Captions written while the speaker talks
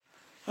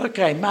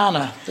Okay,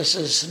 Mana, this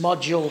is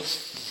module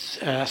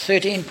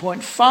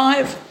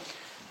 13.5,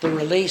 the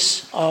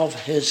release of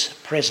his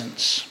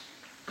presence.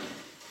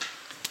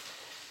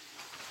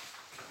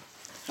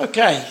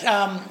 Okay,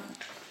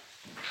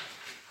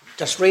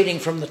 just reading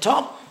from the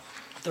top.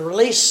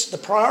 The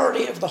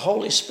priority of the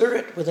Holy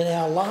Spirit within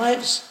our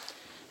lives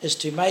is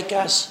to make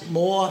us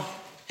more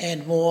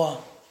and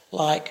more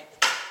like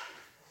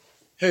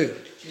who?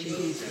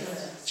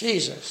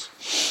 Jesus.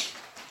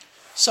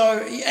 So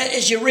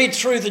as you read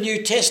through the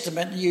New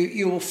Testament,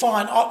 you will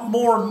find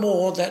more and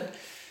more that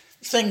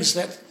things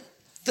that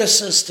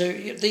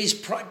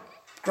these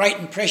great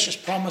and precious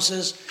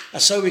promises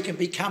are so we can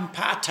become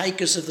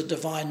partakers of the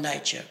divine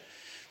nature.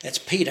 That's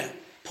Peter.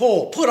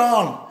 Paul, put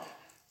on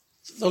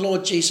the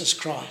Lord Jesus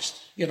Christ,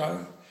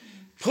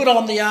 put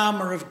on the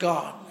armour of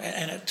God.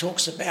 And it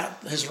talks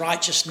about his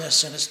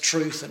righteousness and his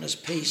truth and his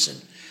peace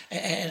and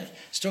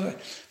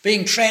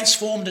being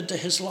transformed into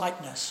his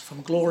likeness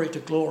from glory to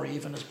glory,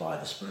 even as by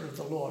the Spirit of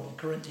the Lord in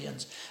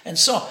Corinthians. And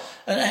so,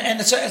 and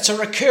it's a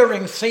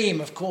recurring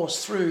theme, of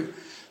course, through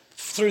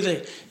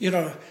the,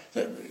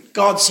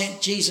 God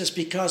sent Jesus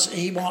because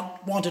he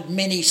wanted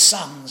many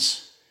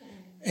sons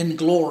in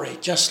glory,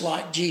 just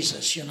like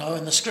Jesus,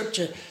 and the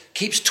scripture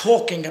keeps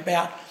talking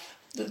about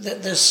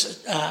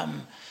this,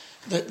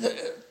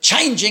 the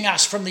changing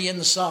us from the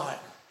inside.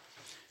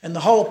 And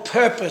the whole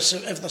purpose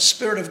of the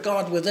Spirit of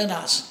God within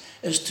us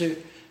is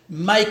to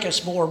make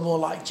us more and more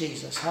like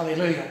Jesus.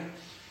 Hallelujah.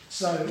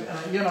 So,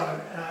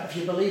 if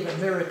you believe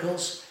in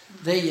miracles,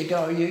 there you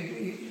go.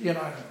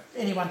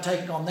 Anyone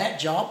taking on that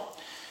job,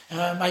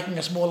 making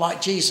us more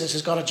like Jesus,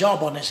 has got a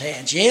job on his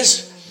hands,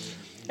 yes?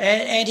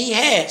 And he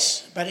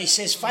has. But he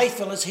says,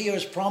 faithful is he who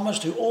has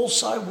promised, who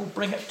also will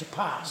bring it to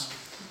pass.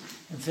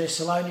 In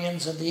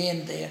Thessalonians, at the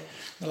end there,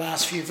 the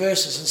last few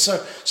verses. And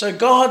so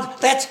God,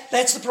 that's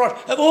the priority.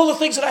 Of all the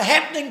things that are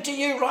happening to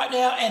you right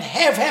now and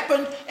have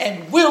happened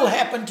and will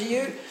happen to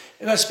you,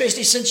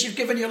 especially since you've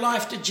given your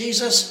life to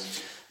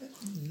Jesus,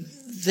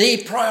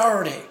 the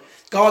priority.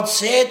 God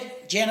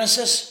said,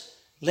 Genesis,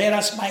 let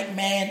us make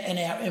man in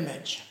our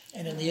image.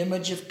 And in the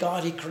image of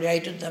God he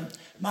created them,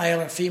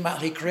 male and female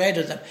he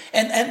created them.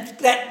 And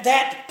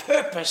that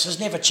purpose has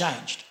never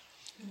changed.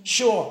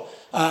 Sure,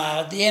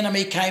 the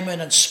enemy came in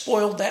and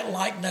spoiled that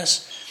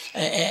likeness.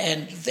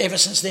 And ever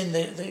since then,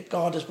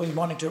 God has been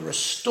wanting to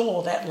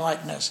restore that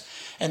likeness.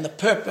 And the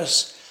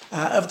purpose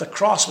of the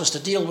cross was to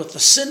deal with the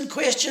sin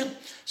question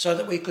so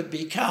that we could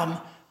become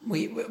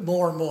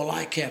more and more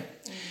like him.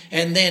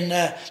 And then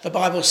the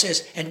Bible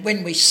says, and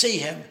when we see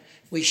him,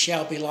 we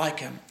shall be like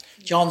him.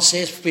 John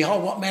says,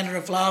 behold, what manner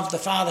of love the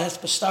Father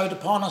hath bestowed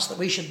upon us, that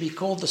we should be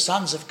called the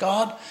sons of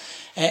God.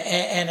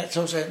 And it's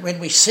also, when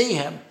we see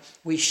him,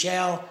 we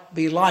shall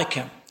be like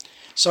him.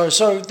 So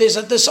there's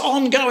this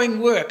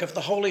ongoing work of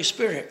the Holy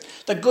Spirit.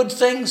 The good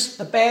things,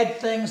 the bad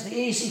things, the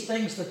easy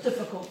things, the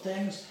difficult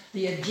things,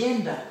 the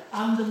agenda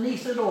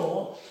underneath it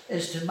all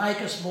is to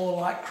make us more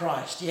like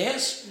Christ,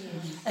 yes?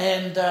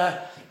 And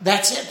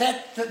that's it.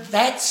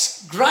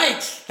 That's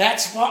great.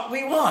 That's what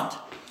we want.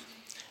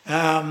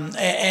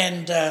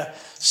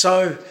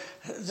 So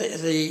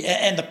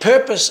the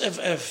purpose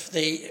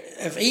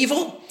of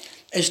evil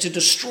is to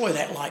destroy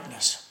that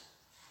likeness.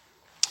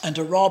 And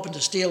to rob and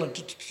to steal and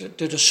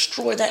to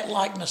destroy that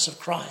likeness of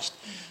Christ.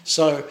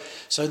 So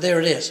there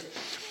it is.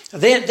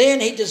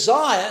 Then he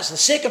desires, the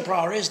second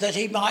priority is that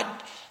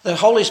the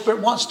Holy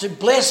Spirit wants to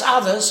bless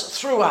others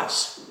through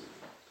us.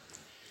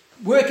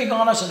 Working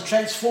on us and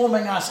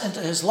transforming us into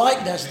his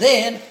likeness,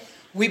 then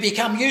we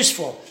become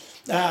useful.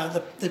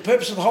 The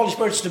purpose of the Holy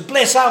Spirit is to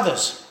bless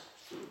others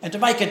and to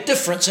make a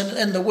difference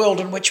in the world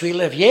in which we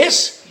live.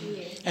 Yes?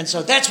 And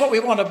so that's what we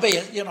want to be,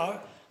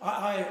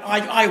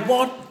 I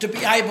want to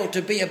be able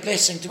to be a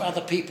blessing to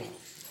other people.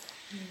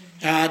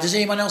 Does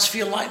anyone else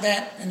feel like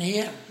that in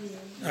here?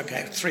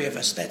 Okay, 3 of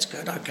us, that's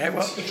good. Okay,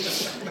 well.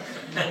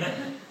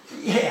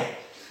 Yeah.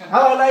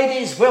 Hello,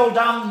 ladies, well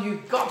done,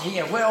 you got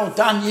here. Well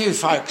done, you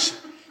folks.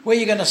 Where are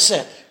you going to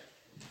sit?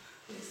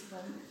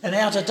 In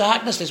outer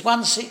darkness, there's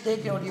one seat there.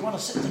 Do you want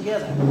to sit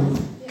together?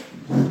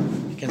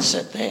 You can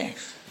sit there.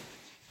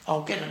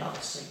 I'll get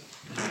another seat.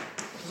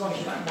 As long as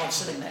you don't mind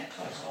sitting that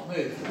close, I'll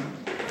move.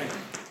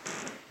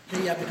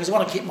 Yeah, because I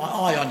want to keep my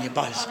eye on you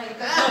both.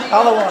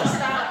 Otherwise,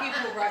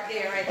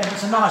 and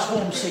it's a nice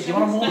warm seat. You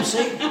want a warm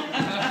seat?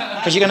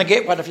 Because you're going to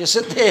get one if you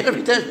sit there. Let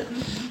me tell you.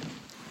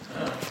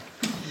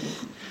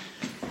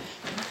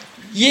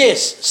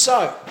 Yes,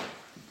 so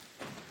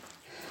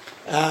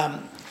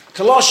in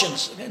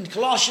Colossians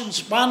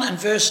 1 and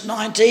verse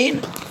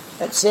 19,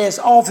 it says,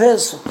 of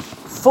his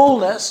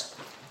fullness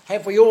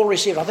have we all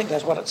received. I think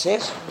that's what it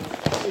says.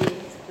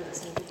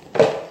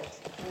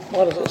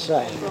 What does it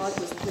say?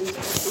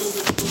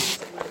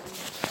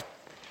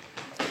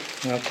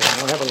 Okay,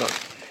 we'll have a look.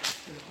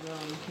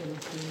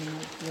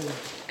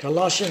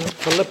 Colossians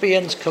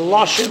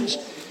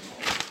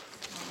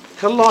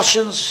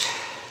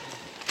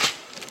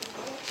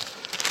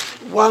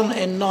 1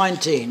 and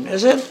 19,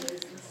 is it?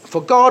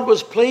 For God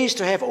was pleased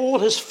to have all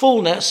his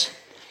fullness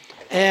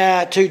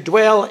to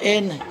dwell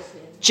in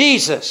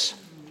Jesus,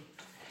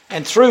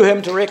 and through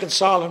him to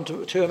reconcile him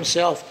to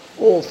himself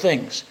all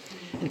things.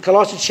 In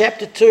Colossians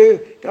chapter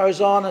 2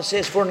 goes on and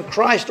says, for in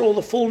Christ all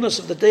the fullness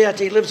of the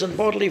deity lives in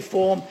bodily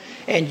form,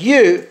 and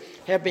you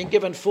have been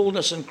given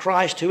fullness in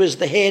Christ, who is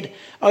the head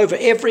over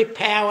every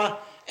power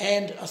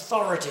and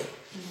authority.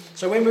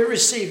 So when we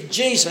receive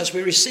Jesus,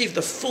 we receive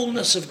the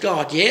fullness of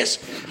God. Yes,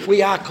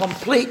 we are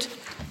complete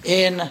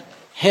in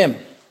him.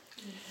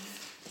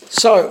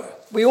 So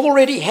we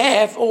already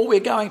have all we're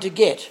going to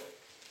get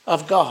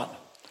of God,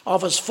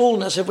 of his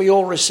fullness have we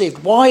all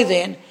received. Why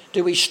then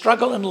do we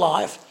struggle in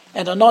life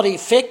and are not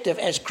effective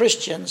as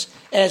Christians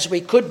as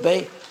we could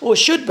be or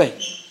should be?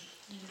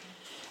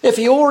 If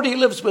he already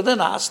lives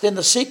within us, then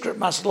the secret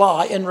must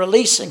lie in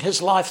releasing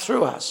his life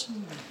through us.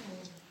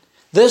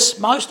 This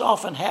most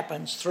often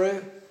happens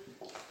through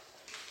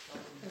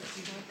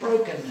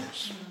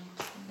brokenness.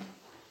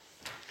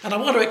 And I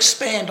want to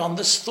expand on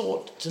this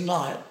thought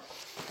tonight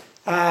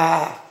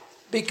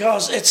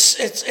because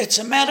it's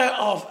a matter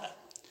of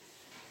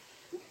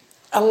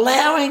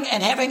allowing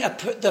and having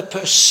the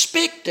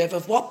perspective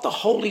of what the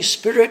Holy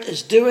Spirit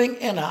is doing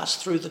in us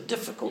through the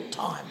difficult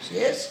times,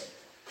 yes?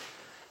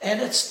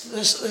 And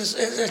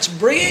it's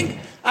bringing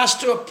us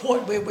to a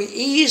point where we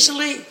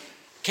easily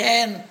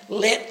can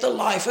let the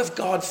life of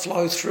God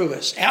flow through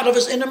us. Out of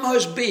his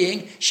innermost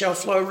being shall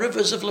flow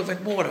rivers of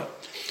living water.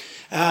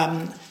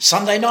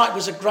 Sunday night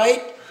was a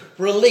great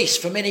release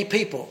for many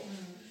people.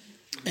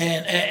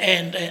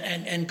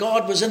 And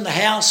God was in the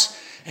house,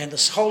 and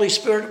the Holy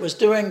Spirit was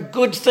doing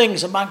good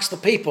things amongst the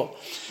people.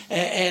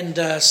 And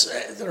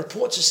the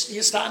reports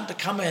are starting to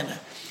come in.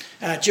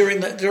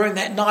 During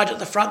that night at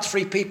the front,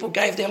 3 people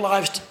gave their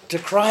lives to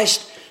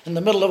Christ in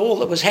the middle of all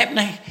that was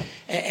happening.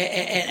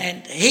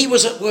 And he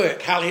was at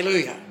work,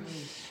 hallelujah.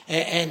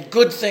 And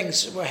good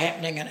things were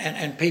happening,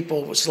 and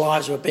people's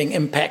lives were being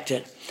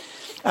impacted.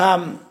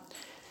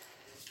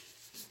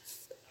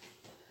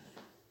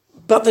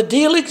 But the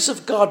dealings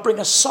of God bring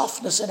a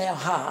softness in our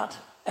heart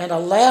and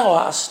allow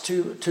us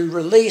to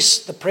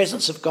release the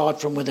presence of God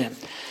from within.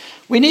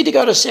 We need to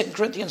go to 2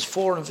 Corinthians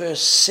 4 and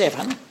verse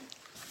 7.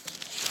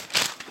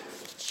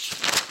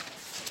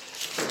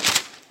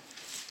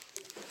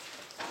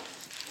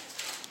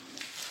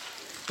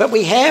 But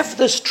we have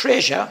this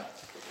treasure,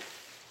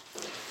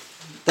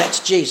 that's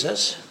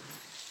Jesus,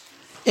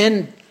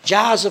 in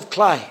jars of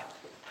clay.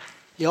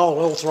 The old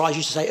authorised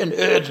used to say in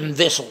earthen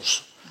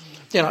vessels,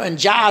 in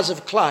jars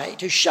of clay,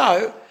 to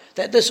show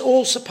that this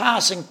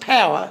all-surpassing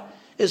power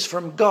is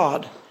from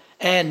God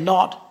and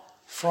not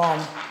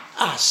from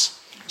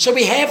us. So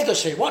we have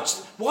this here.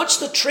 What's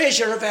the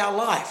treasure of our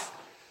life?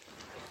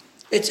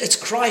 It's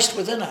Christ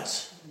within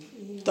us,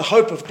 the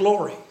hope of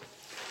glory.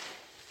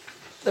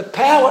 The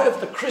power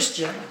of the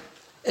Christian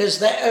is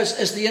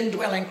the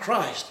indwelling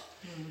Christ.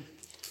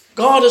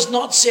 God has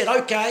not said,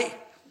 okay,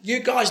 you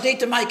guys need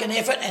to make an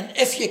effort, and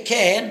if you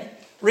can,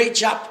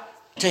 reach up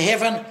to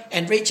heaven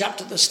and reach up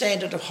to the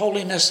standard of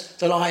holiness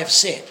that I have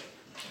set.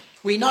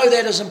 We know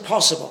that is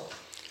impossible.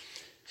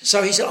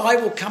 So he said, I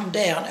will come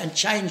down and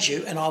change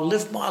you, and I'll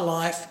live my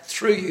life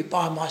through you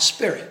by my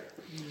Spirit.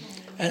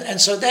 And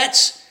so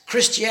that's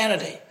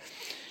Christianity.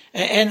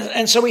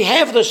 And so we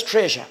have this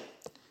treasure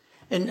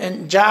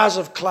in jars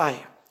of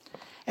clay.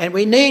 And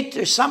we need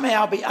to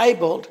somehow be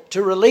able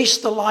to release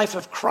the life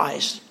of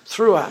Christ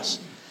through us.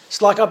 It's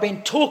like I've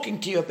been talking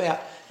to you about,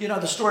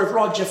 the story of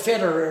Roger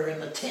Federer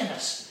and the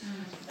tennis.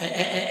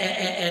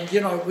 And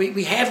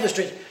we have this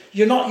treasure.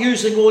 You're not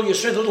using all your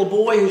strength. A little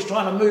boy who's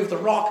trying to move the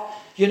rock,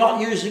 you're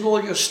not using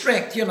all your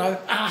strength.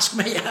 Ask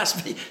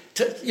me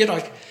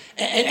to,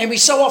 and we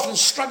so often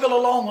struggle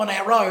along on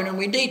our own, and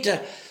we need to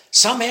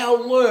somehow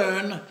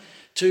learn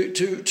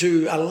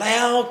to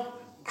allow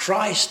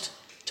Christ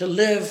to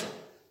live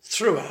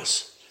through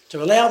us,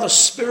 to allow the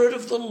Spirit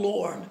of the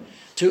Lord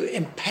to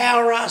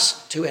empower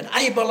us, to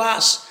enable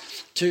us,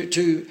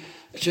 to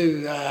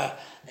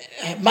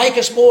make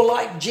us more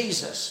like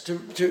Jesus,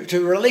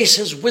 to release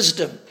his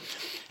wisdom.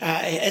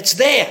 It's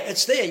there.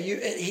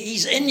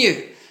 He's in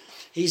you.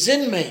 He's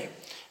in me.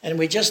 And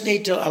we just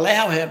need to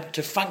allow him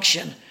to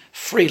function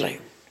freely.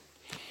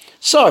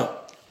 So,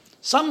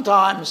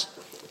 sometimes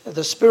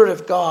the Spirit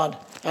of God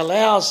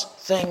allows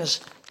things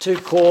to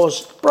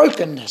cause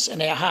brokenness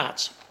in our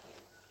hearts.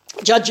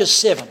 Judges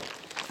 7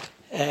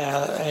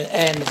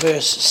 and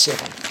verse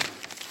 7.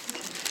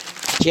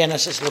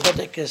 Genesis,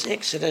 Leviticus,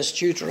 Exodus,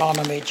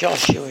 Deuteronomy,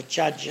 Joshua,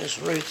 Judges,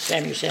 Ruth,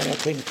 Samuel,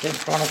 Queen,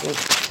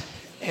 Chronicles,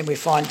 and we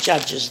find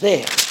Judges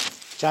there.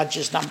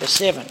 Judges number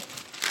 7.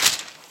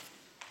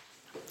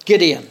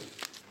 Gideon,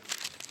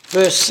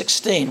 verse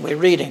 16, we're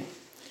reading.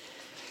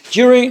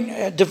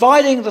 During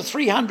dividing the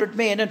 300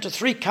 men into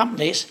 3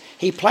 companies,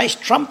 he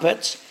placed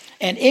trumpets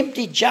and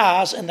empty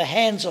jars in the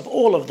hands of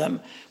all of them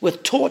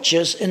with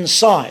torches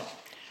inside.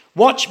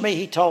 Watch me,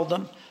 he told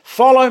them.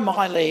 Follow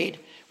my lead.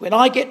 When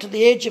I get to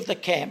the edge of the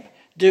camp,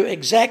 do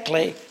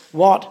exactly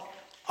what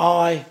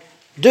I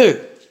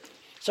do.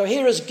 So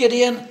here is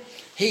Gideon.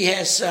 He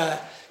has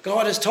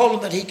God has told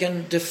him that he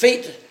can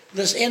defeat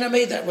this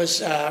enemy that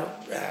was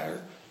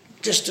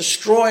just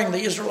destroying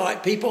the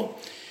Israelite people.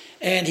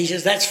 And he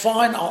says, that's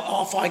fine,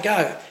 off I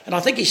go. And I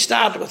think he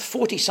started with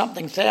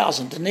 40-something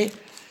thousand, didn't he?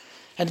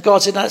 And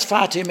God said, no, that's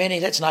far too many,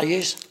 that's no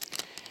use.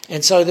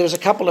 And so there was a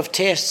couple of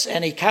tests,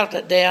 and he cut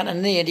it down, and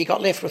in the end he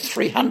got left with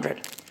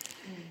 300.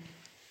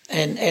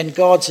 And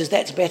God says,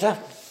 that's better.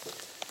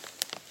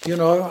 You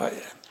know,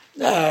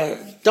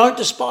 don't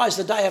despise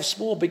the day of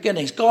small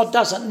beginnings. God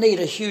doesn't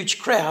need a huge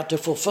crowd to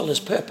fulfill his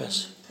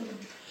purpose.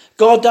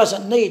 God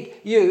doesn't need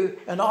you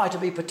and I to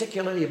be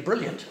particularly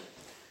brilliant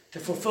to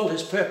fulfill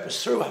his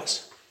purpose through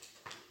us.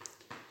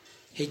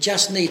 He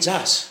just needs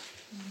us.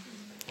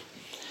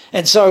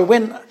 And so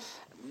when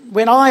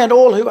I and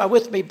all who are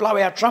with me blow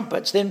our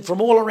trumpets, then from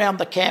all around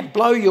the camp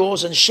blow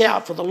yours and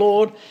shout for the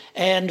Lord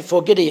and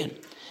for Gideon.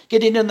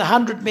 Gideon and the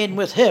 100 men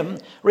with him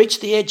reached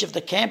the edge of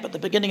the camp at the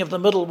beginning of the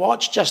middle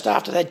watch, just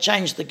after they'd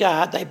changed the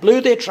guard. They blew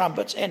their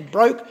trumpets and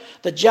broke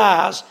the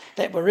jars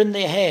that were in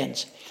their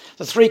hands.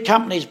 The 3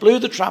 companies blew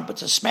the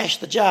trumpets and smashed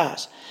the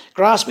jars.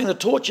 Grasping the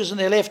torches in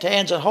their left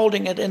hands and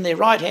holding it in their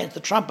right hands, the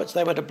trumpets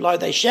they were to blow,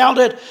 they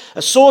shouted,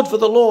 a sword for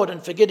the Lord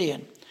and for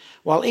Gideon.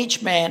 While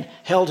each man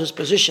held his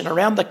position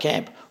around the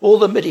camp, all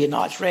the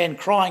Midianites ran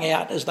crying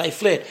out as they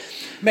fled.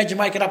 Imagine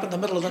waking up in the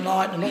middle of the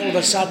night and all of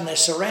a sudden they're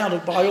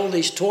surrounded by all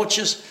these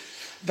torches,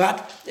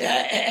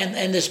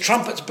 and there's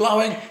trumpets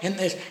blowing and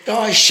there's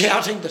guys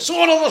shouting, the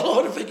sword of the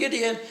Lord and for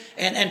Gideon,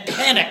 and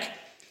panic.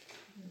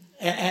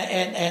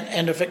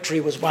 And a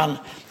victory was won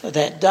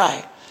that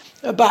day.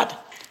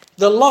 But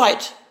the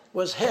light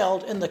was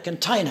held in the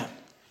container,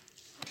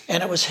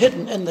 and it was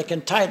hidden in the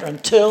container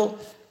until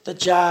the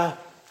jar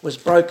was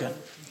broken.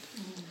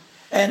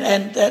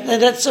 And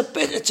it's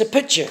a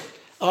picture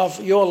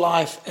of your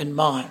life and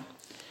mine.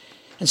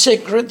 In 2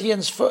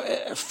 Corinthians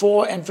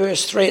 4 and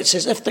verse 3, it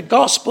says, if the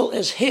gospel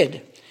is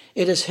hid,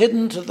 it is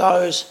hidden to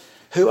those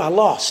who are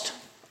lost.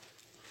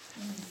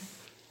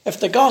 If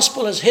the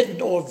gospel is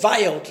hidden or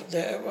veiled,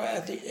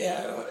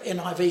 the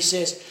NIV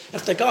says,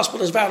 if the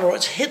gospel is veiled or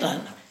it's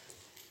hidden,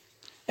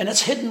 and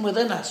it's hidden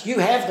within us, you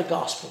have the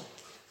gospel.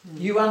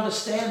 You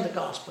understand the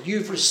gospel.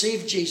 You've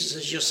received Jesus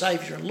as your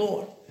Saviour and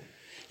Lord.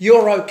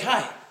 You're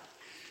okay.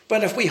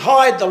 But if we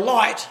hide the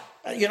light,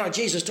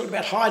 Jesus talked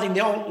about hiding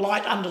the old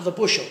light under the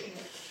bushel,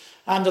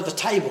 under the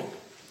table.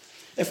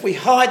 If we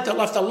hide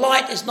if the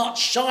light is not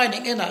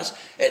shining in us,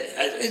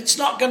 it's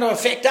not going to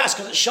affect us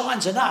because it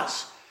shines in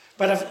us.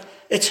 But if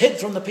it's hid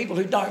from the people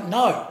who don't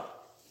know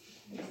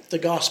the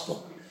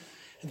gospel,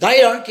 they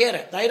don't get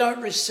it. They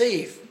don't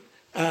receive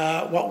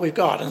what we've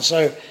got. And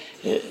so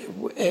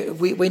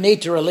we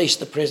need to release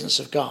the presence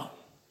of God.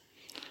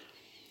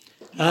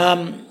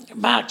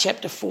 Mark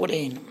chapter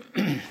 14.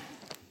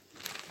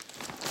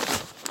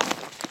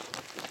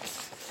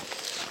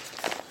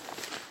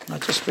 I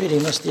was just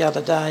reading this the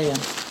other day,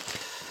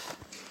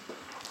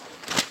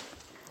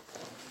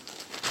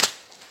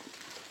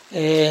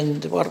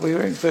 and what we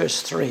were in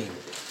verse 3.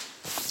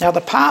 Now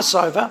the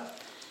Passover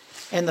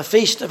and the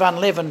Feast of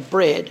Unleavened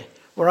Bread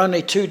were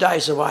only 2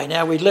 days away.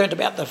 Now we learned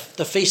about the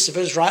feasts of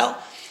Israel.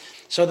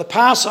 So the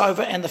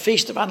Passover and the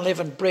Feast of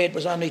Unleavened Bread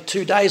was only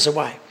 2 days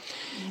away.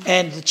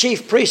 And the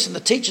chief priests and the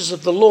teachers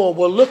of the law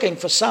were looking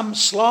for some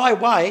sly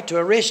way to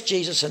arrest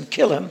Jesus and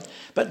kill him,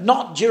 but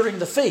not during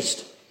the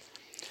feast.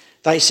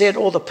 They said,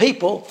 or the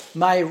people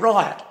may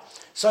riot.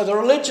 So the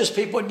religious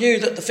people knew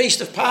that the Feast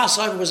of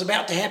Passover was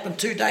about to happen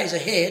 2 days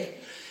ahead,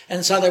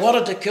 and so they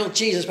wanted to kill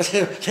Jesus, but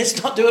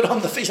let's not do it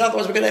on the feast,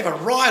 otherwise we're going to have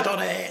a riot on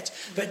our hands.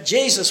 But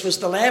Jesus was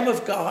the Lamb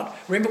of God.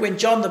 Remember when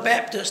John the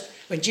Baptist,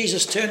 when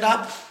Jesus turned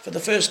up for the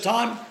first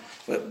time,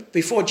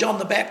 before John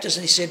the Baptist,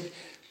 and he said,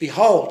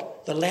 behold,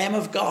 the Lamb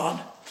of God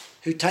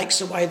who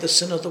takes away the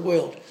sin of the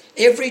world.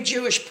 Every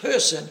Jewish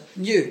person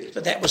knew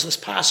that that was this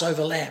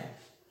Passover lamb.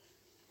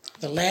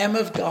 The Lamb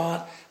of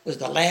God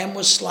the lamb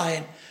was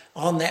slain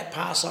on that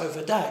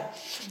Passover day.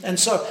 And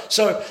so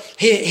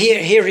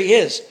here he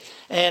is.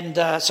 And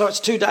so it's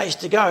 2 days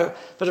to go.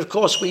 But of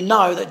course we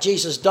know that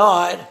Jesus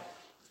died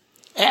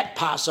at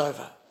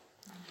Passover.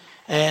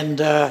 And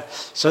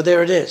so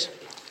there it is.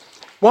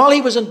 While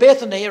he was in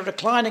Bethany,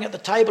 reclining at the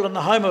table in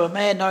the home of a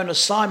man known as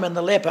Simon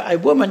the leper, a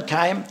woman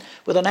came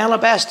with an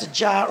alabaster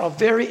jar of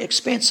very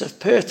expensive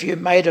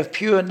perfume made of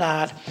pure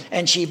nard,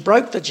 and she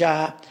broke the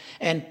jar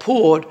and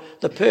poured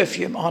the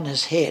perfume on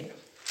his head.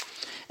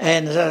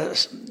 And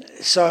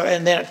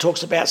and then it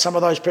talks about some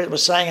of those people were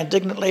saying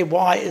indignantly,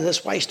 why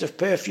this waste of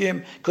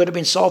perfume could have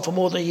been sold for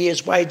more than a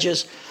year's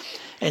wages.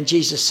 And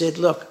Jesus said,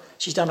 look,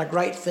 she's done a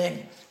great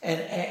thing.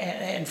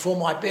 And for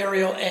my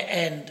burial,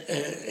 and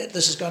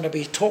this is going to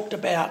be talked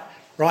about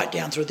right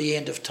down through the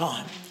end of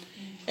time.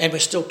 And we're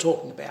still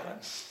talking about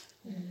it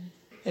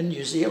in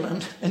New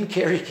Zealand, in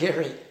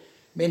Kerry,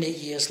 many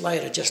years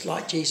later, just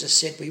like Jesus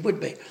said we would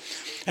be.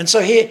 And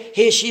so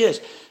here she is.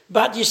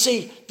 But you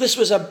see, this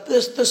was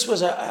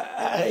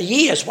a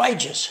year's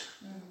wages.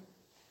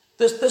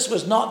 This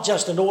was not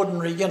just an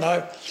ordinary,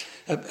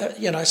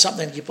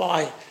 something you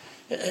buy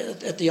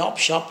at the op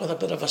shop with a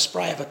bit of a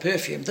spray of a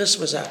perfume. This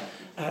was a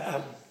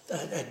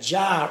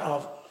jar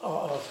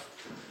of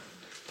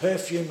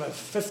perfume of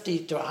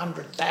 $50,000 to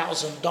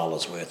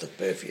 $100,000 worth of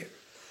perfume.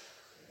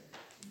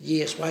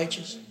 Year's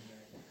wages.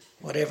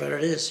 whatever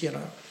it is,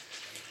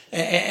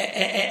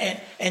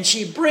 And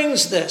she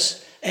brings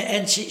this,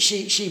 and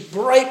she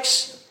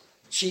breaks.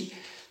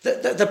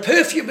 The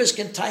perfume is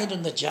contained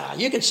in the jar.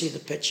 You can see the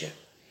picture.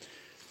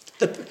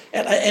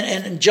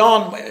 And in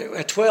John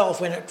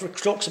 12, when it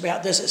talks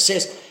about this, it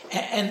says,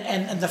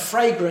 and the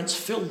fragrance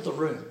filled the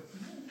room.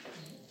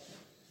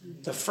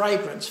 The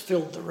fragrance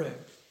filled the room.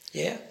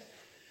 Yeah.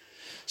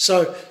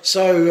 So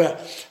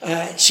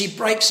she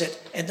breaks it,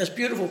 and this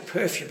beautiful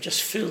perfume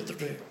just filled the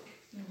room.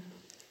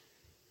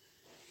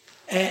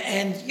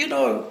 And you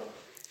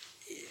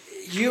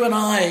and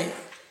I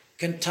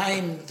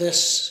contain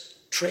this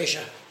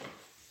treasure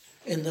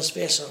in this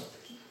vessel.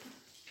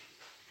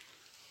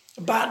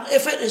 But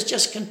if it is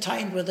just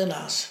contained within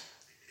us,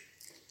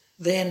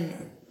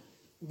 then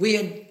we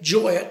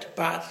enjoy it,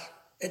 but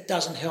it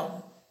doesn't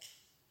help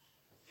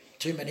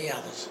too many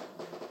others.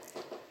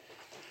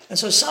 And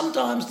so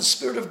sometimes the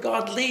Spirit of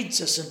God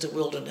leads us into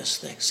wilderness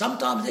things.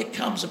 Sometimes there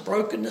comes a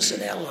brokenness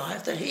in our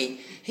life that He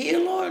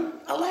alone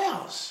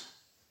allows.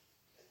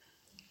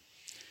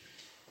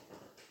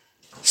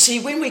 See,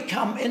 when we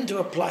come into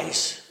a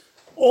place,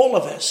 all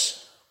of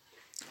us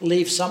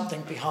leave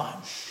something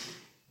behind.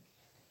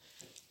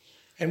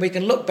 And we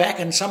can look back,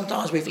 and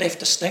sometimes we've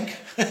left a stink.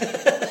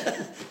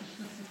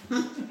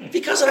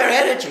 Because of our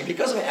attitude,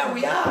 because of how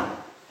we are.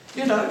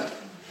 Because,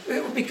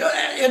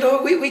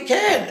 we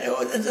can.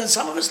 And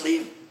some of us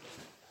leave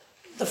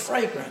the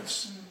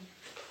fragrance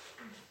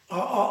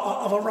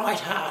of a right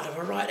heart, of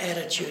a right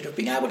attitude, of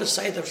being able to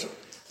say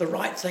the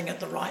right thing at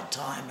the right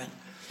time.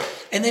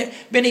 And there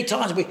many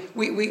times we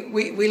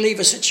leave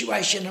a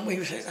situation and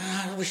we say,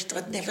 I wish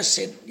I'd never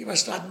said,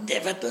 I'd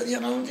never,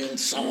 and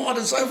so on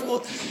and so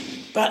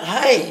forth. But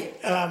hey,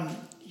 the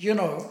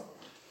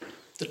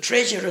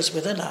treasure is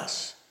within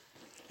us.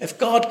 If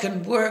God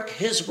can work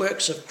His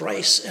works of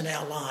grace in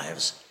our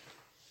lives,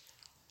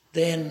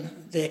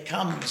 then there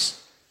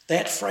comes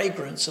that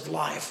fragrance of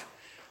life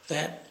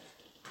that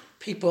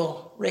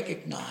people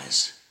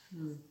recognize.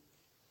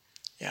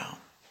 Yeah.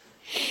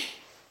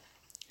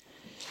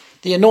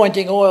 The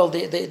anointing oil,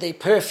 the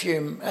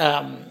perfume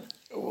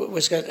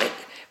was good.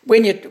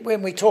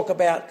 When we talk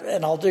about,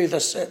 and I'll do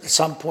this at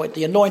some point,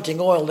 the anointing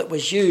oil that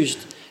was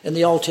used in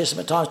the Old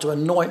Testament times to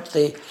anoint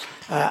the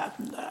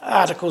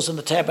articles in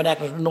the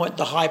tabernacle, to anoint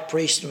the high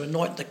priest, to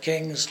anoint the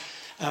kings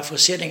for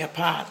setting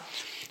apart,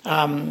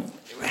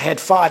 had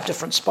 5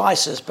 different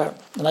spices,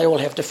 and they all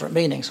have different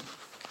meanings.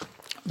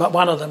 But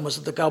one of them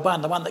was the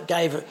galbanum, the one that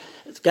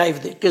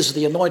gives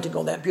the anointing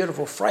all that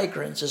beautiful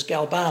fragrance is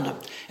galbanum.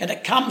 And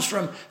it comes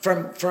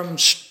from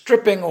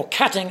stripping or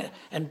cutting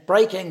and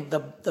breaking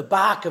the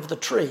bark of the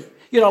tree.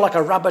 Like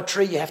a rubber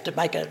tree, you have to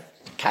make a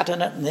cut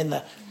in it, and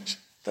then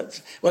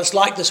it's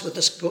like this with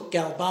this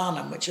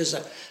galbanum, which is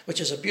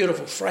a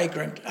beautiful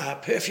fragrant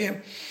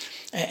perfume,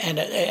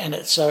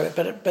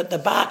 but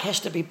the bark has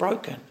to be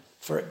broken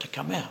for it to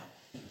come out.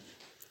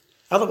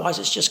 Otherwise,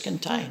 it's just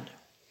contained.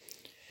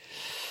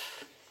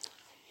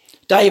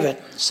 David,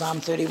 Psalm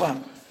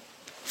 31.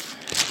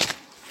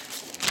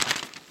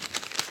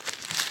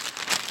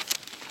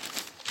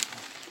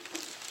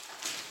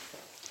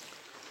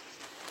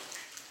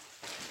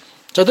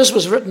 So this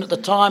was written at the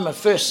time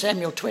of 1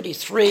 Samuel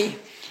 23.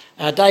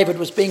 David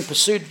was being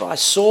pursued by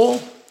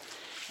Saul.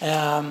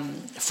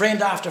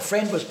 Friend after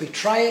friend was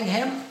betraying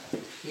him.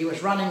 He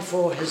was running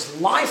for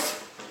his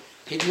life.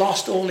 He'd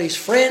lost all his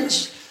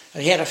friends.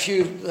 He had a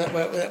few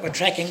that were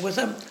tracking with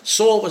him.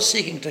 Saul was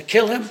seeking to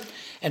kill him.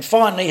 And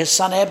finally, his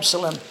son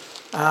Absalom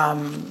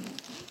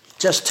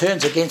just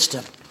turns against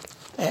him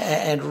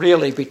and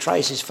really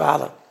betrays his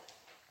father.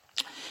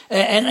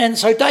 And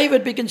so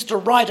David begins to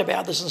write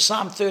about this in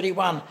Psalm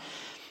 31.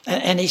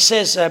 And he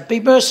says, "Be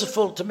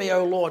merciful to me,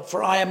 O Lord,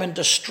 for I am in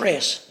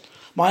distress.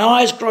 My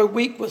eyes grow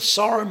weak with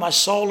sorrow, my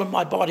soul and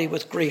my body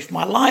with grief.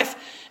 My life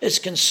is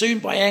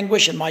consumed by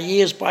anguish and my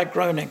years by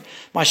groaning.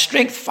 My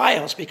strength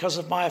fails because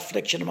of my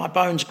affliction and my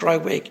bones grow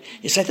weak."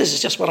 You say, this is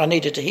just what I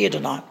needed to hear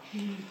tonight.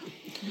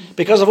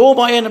 "Because of all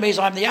my enemies,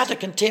 I'm the utter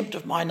contempt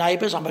of my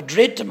neighbours. I'm a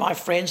dread to my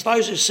friends.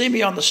 Those who see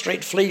me on the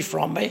street flee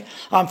from me.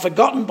 I'm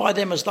forgotten by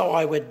them as though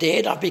I were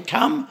dead. I've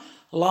become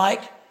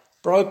like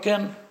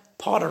broken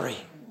pottery."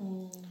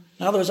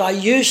 In other words, I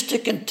used to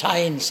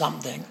contain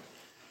something,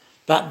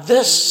 but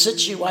this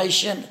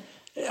situation,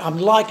 I'm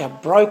like a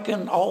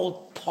broken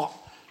old pot,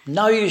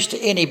 no use to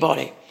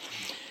anybody.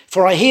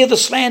 "For I hear the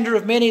slander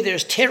of many. There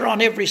is terror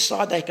on every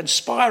side. They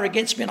conspire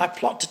against me and I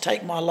plot to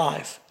take my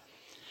life."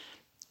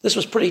 This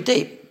was pretty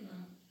deep.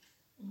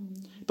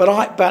 But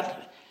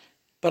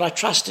I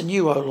trust in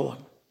you, O Lord.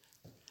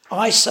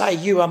 I say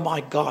you are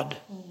my God.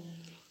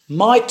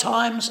 My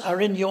times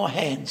are in your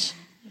hands.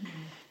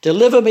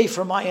 Deliver me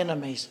from my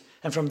enemies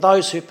and from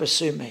those who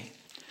pursue me.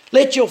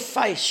 Let your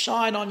face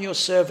shine on your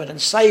servant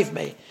and save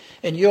me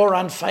in your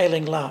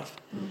unfailing love.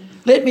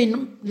 Let me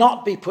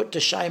not be put to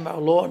shame, O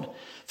Lord,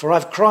 for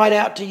I've cried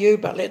out to you,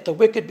 but let the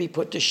wicked be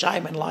put to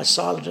shame and lie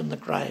silent in the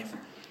grave.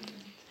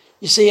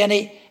 You see, and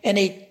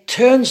he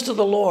turns to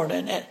the Lord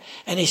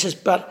and he says,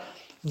 but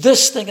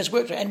this thing has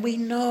worked. And we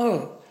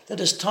know that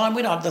as time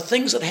went on, the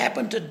things that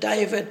happened to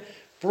David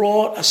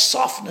brought a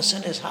softness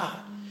in his heart.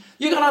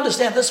 You've got to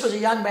understand, this was a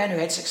young man who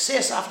had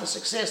success after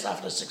success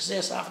after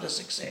success after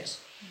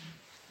success.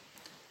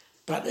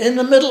 But in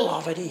the middle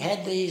of it, he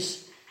had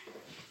these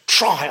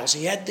trials,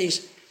 he had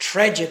these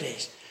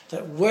tragedies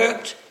that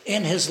worked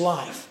in his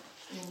life.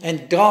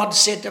 And God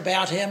said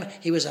about him,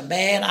 he was a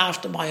man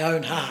after my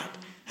own heart.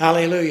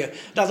 Hallelujah.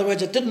 In other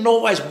words, it didn't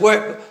always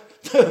work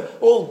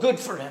all good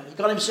for him. He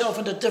got himself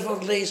into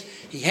difficulties.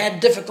 He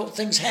had difficult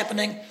things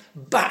happening,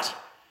 but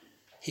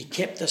he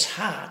kept this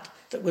heart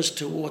that was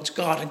towards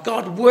God. And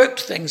God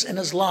worked things in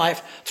his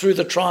life through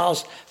the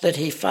trials that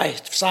he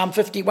faced. Psalm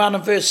 51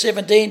 and verse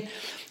 17,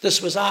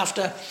 this was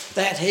after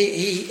that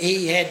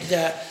he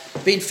had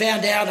been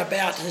found out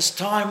about his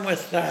time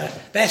with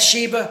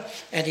Bathsheba,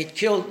 and he'd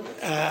killed,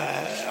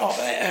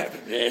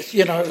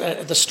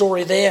 the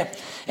story there.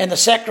 And the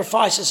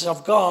sacrifices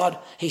of God,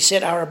 he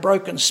said, are a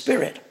broken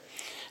spirit.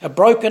 A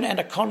broken and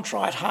a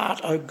contrite heart,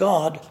 O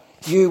God,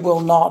 you will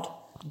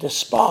not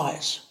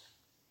despise.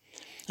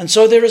 And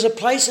so there is a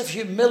place of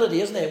humility,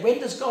 isn't there? When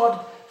does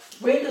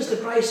the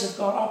grace of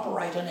God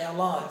operate in our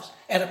lives?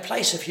 At a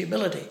place of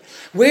humility.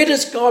 Where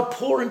does God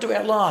pour into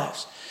our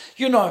lives?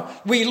 You know,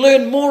 we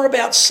learn more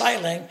about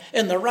sailing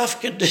in the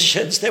rough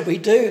conditions than we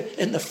do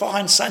in the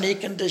fine sunny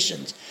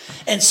conditions.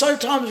 And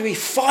sometimes we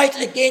fight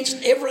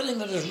against everything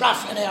that is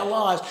rough in our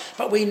lives,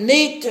 but we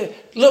need to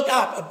look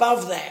up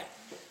above that.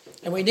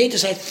 And we need to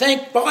say,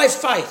 by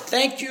faith,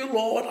 thank you,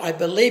 Lord, I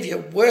believe you're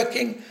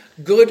working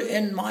good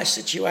in my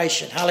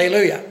situation.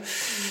 Hallelujah.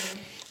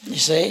 You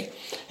see?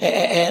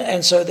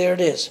 And so there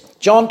it is.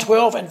 John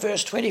 12 and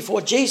verse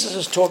 24, Jesus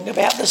is talking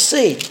about the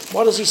seed.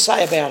 What does he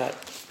say about it?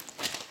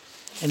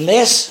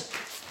 Unless...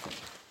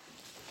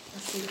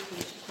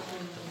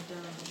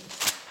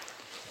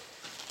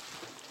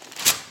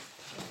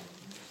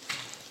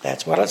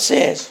 That's what it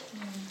says.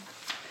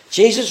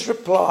 Jesus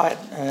replied,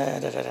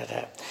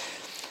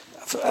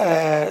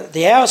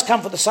 the hour's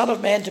come for the Son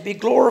of Man to be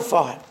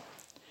glorified.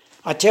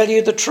 I tell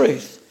you the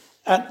truth.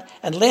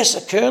 Unless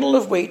a kernel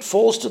of wheat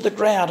falls to the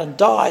ground and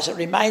dies, it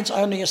remains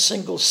only a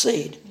single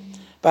seed.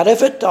 But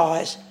if it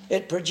dies,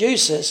 it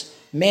produces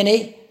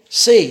many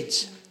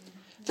seeds.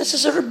 This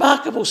is a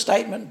remarkable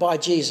statement by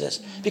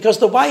Jesus, because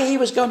the way he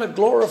was going to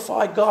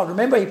glorify God,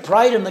 remember he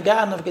prayed in the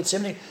Garden of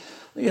Gethsemane,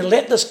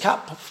 let this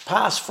cup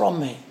pass from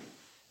me.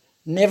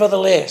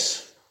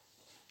 Nevertheless,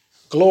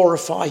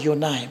 glorify your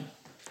name.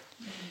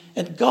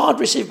 And God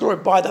received glory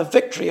by the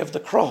victory of the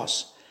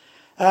cross.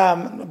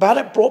 But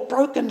it brought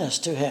brokenness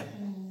to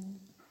him.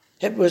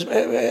 It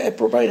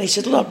brought brokenness. He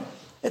said, look,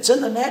 it's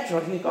in the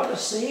natural. If you've got a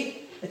seed,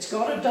 it's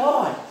got to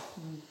die.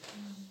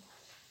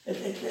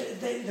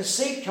 The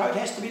seed coat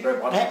has to be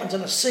broken. What happens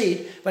in a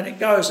seed when it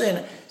goes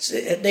in?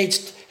 It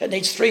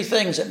needs three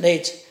things.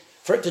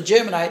 For it to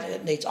germinate,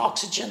 it needs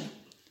oxygen,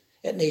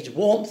 it needs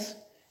warmth,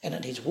 and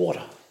it needs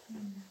water.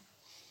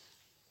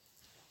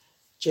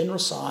 General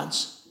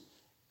Science,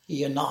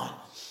 Year 9.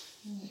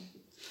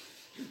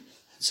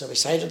 So we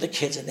say to the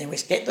kids, and then we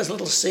get those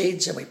little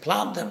seeds and we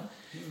plant them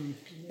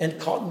in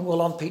cotton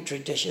wool on petri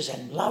dishes,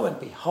 and lo and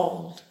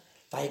behold,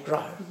 they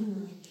grow.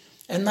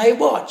 And they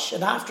watch,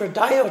 and after a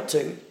day or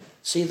two,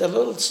 see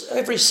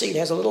every seed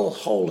has a little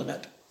hole in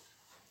it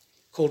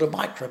called a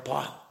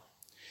micropyle.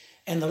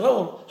 And the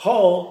little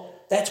hole,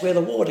 that's where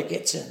the water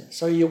gets in.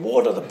 So you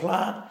water the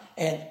plant,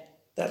 and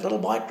that little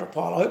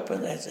micropyle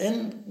opens, that's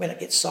in when it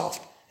gets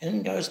soft, and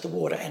in goes the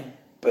water and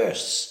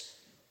bursts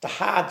the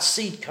hard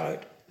seed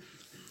coat.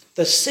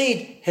 The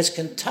seed has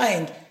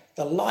contained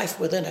the life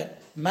within it,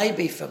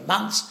 maybe for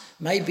months,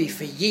 maybe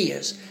for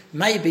years,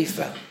 maybe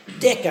for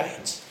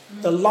decades.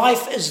 The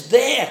life is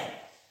there,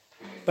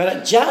 but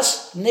it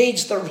just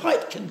needs the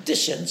right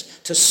conditions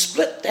to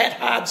split that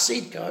hard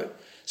seed coat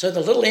so the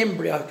little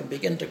embryo can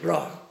begin to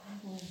grow.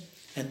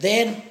 And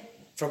then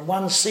from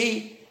one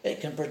seed,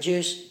 it can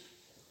produce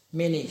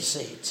many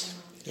seeds.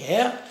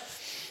 Yeah?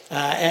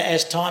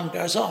 As time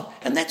goes on.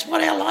 And that's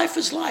what our life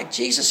is like.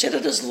 Jesus said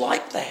it is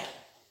like that.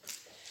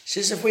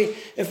 He says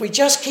if we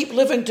just keep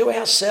living to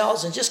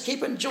ourselves and just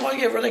keep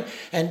enjoying everything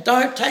and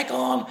don't take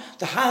on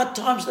the hard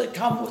times that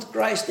come with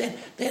grace, then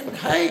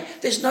hey,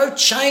 there's no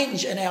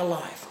change in our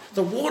life.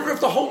 The water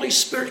of the Holy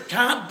Spirit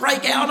can't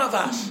break out of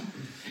us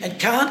and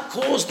can't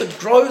cause the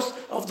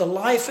growth of the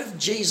life of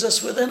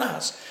Jesus within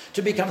us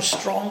to become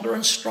stronger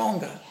and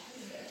stronger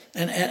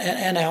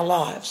in our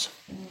lives.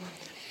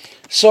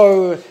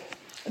 So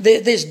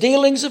there's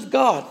dealings of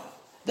God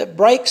that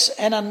breaks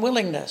an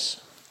unwillingness.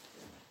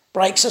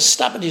 Breaks a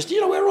stubbornness.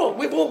 You know,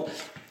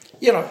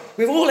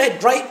 we've all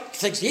had great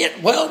things.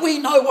 Yet, well, we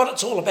know what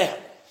it's all about.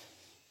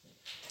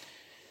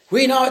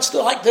 We know it's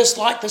like this.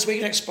 We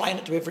can explain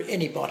it to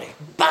anybody.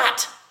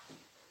 But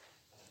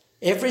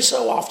every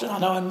so often, I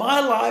know in my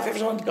life,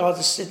 everyone God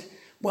has said,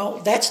 "Well,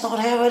 that's not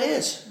how it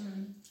is."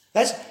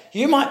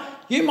 You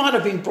might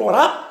have been brought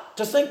up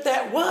to think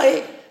that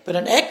way, but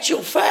in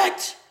actual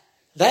fact,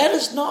 that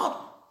is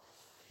not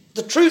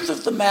the truth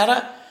of the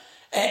matter.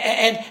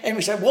 And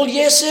we say, well,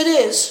 yes, it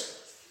is.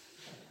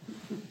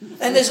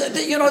 And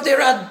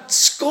there are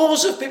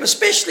scores of people,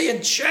 especially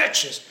in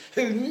churches,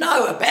 who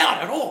know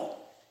about it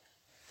all.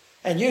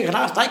 And they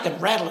can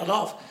rattle it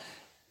off.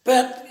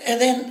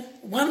 And then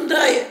one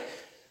day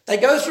they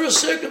go through a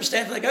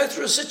circumstance, they go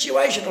through a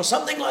situation or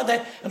something like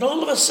that, and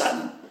all of a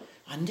sudden,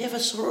 I never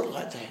saw it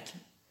like that.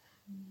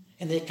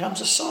 And there comes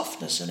a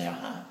softness in our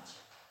hearts.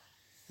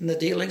 In the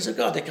dealings of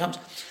God, there comes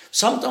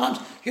sometimes,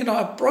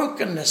 a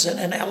brokenness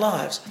in our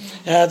lives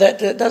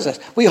that does this.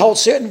 We hold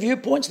certain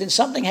viewpoints, then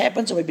something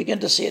happens and we begin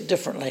to see it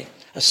differently.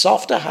 A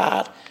softer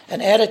heart,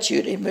 an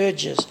attitude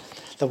emerges.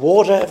 The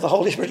water of the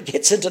Holy Spirit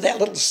gets into that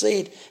little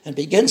seed and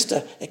begins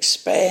to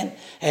expand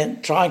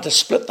and trying to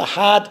split the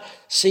hard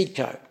seed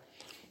coat.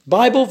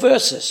 Bible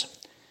verses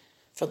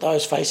for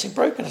those facing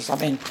brokenness. I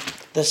mean,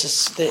 there's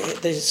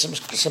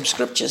some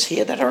scriptures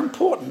here that are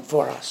important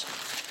for us.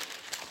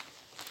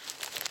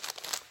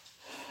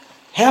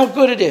 How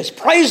good it is.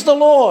 Praise the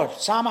Lord.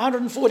 Psalm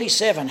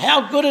 147.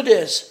 How good it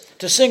is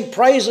to sing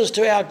praises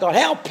to our God.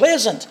 How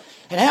pleasant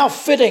and how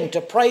fitting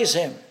to praise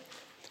him.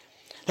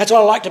 That's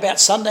what I liked about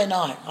Sunday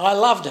night. I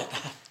loved it.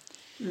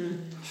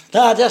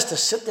 Just to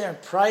sit there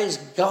and praise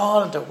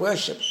God and to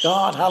worship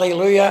God.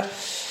 Hallelujah.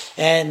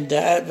 And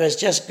it was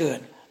just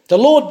good. The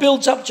Lord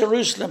builds up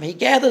Jerusalem. He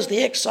gathers the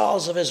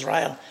exiles of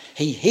Israel.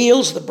 He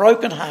heals the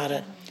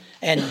brokenhearted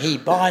and he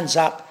binds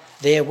up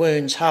their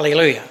wounds.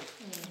 Hallelujah.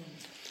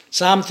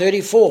 Psalm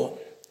 34.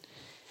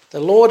 The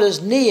Lord is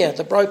near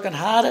the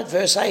brokenhearted.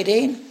 Verse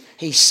 18.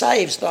 He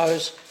saves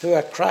those who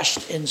are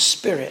crushed in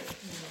spirit.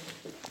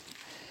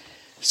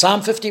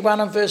 Psalm 51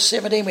 and verse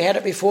 17. We had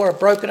it before. A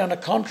broken and a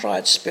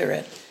contrite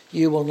spirit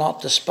you will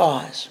not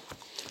despise.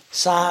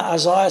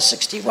 Isaiah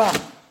 61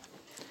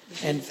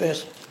 and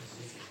verse...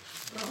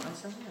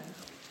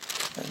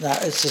 No,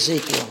 it's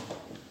Ezekiel.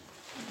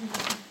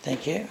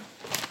 Thank you.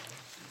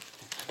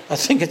 I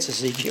think it's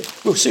Ezekiel.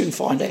 We'll soon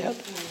find out.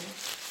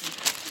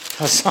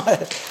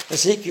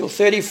 Ezekiel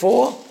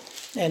 34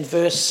 and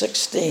verse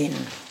 16.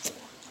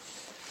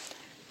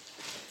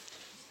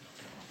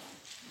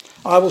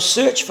 I will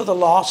search for the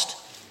lost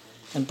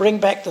and bring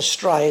back the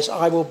strays.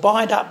 I will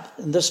bind up,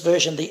 in this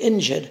version, the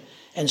injured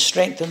and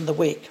strengthen the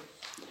weak.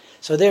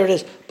 So there it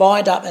is.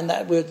 Bind up, and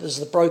that word is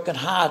the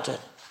brokenhearted.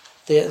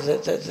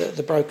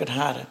 The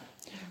brokenhearted.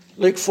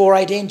 Luke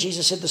 4:18,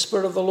 Jesus said, the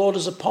Spirit of the Lord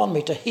is upon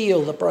me to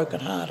heal the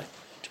brokenhearted,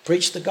 to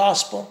preach the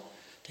gospel,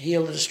 to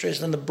heal the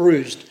distressed and the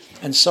bruised,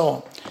 and so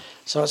on.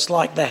 So it's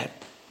like that.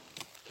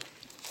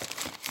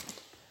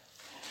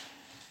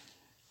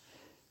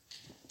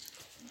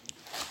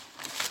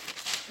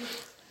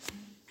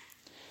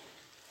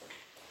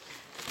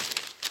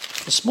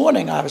 This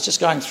morning I was just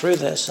going through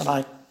this and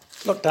I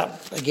looked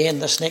up again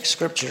this next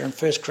scripture in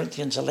 1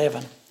 Corinthians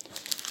 11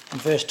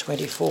 and verse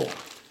 24.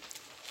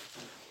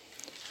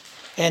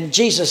 And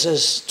Jesus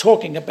is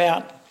talking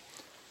about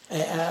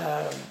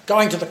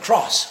going to the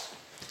cross.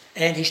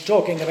 And he's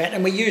talking about,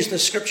 and we use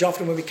this scripture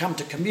often when we come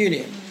to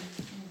communion,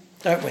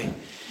 don't we?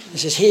 It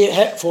says,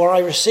 here, for I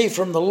received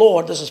from the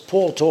Lord, this is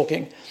Paul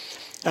talking,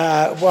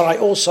 what I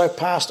also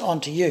passed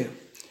on to you.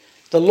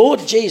 The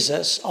Lord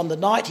Jesus, on the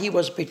night he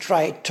was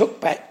betrayed, took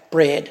back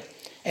bread,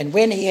 and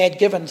when he had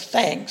given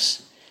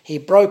thanks, he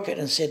broke it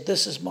and said,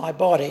 this is my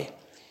body,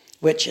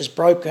 which is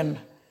broken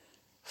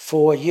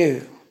for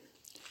you.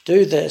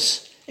 Do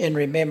this in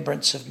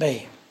remembrance of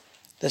me.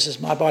 This is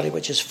my body,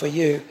 which is for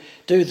you.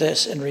 Do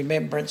this in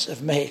remembrance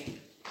of me.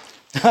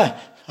 I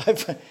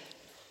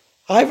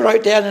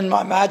wrote down in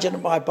my margin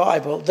of my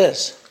Bible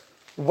this,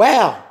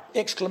 wow,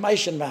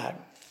 exclamation mark.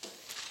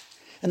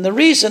 And the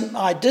reason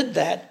I did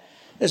that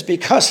is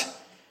because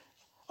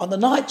on the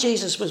night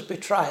Jesus was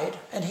betrayed,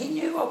 and he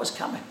knew what was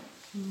coming.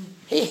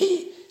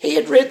 He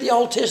had read the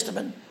Old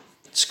Testament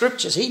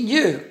scriptures. He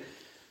knew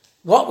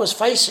what was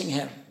facing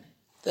him,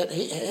 that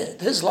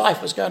his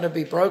life was going to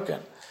be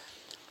broken.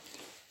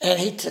 And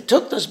he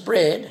took this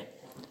bread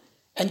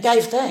and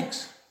gave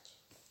thanks.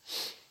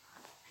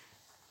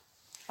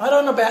 I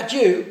don't know about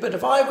you, but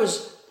if I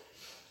was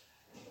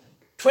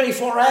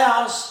 24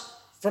 hours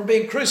from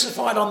being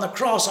crucified on the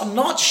cross, I'm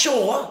not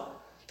sure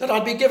that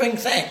I'd be giving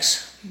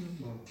thanks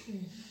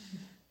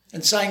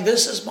and saying,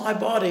 this is my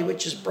body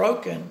which is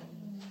broken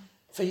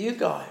for you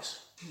guys.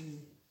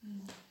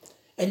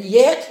 And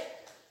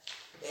yet,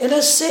 in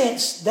a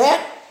sense,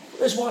 that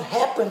is what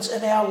happens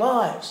in our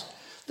lives.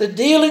 The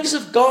dealings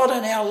of God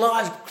in our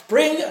lives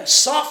bring a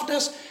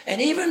softness and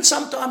even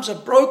sometimes a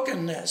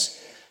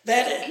brokenness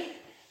that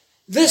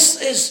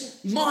this is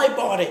my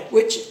body,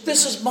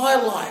 this is my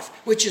life,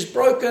 which is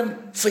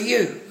broken for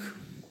you.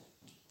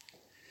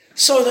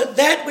 So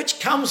that which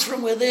comes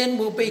from within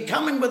will be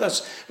coming with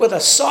us with a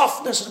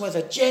softness and with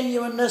a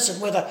genuineness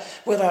and with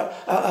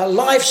a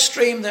life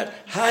stream that,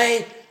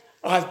 hey,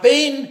 I've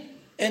been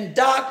in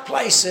dark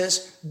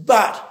places,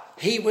 but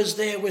he was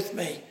there with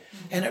me.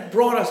 And it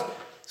brought us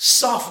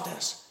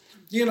softness.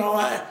 You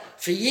know,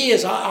 for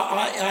years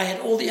I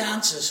had all the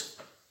answers.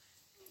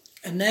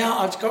 And now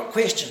I've got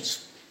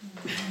questions.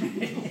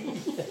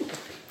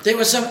 There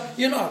was some,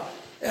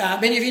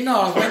 many of you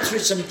know I went through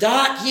some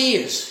dark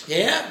years,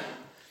 yeah?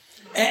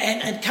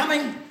 And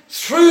coming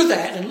through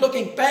that and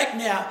looking back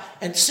now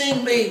and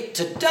seeing me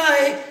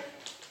today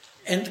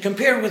and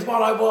comparing with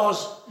what I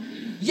was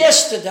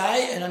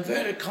yesterday, in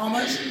inverted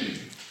commas,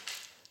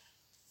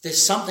 there's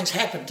something's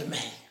happened to me.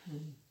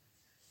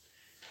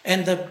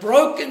 And the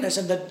brokenness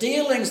and the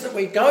dealings that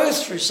we go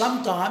through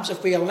sometimes,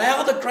 if we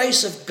allow the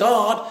grace of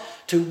God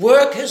to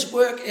work his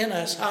work in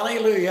us,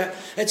 hallelujah,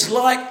 it's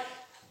like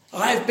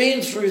I've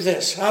been through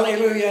this,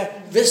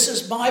 hallelujah, this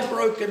is my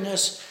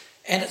brokenness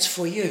and it's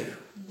for you.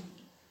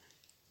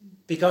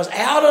 Because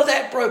out of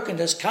that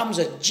brokenness comes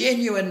a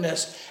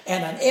genuineness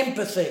and an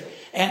empathy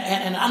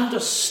and an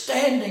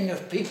understanding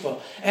of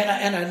people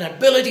and an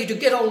ability to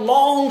get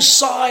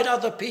alongside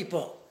other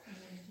people.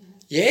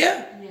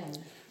 Yeah?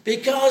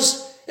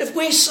 Because if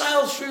we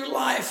sail through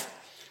life,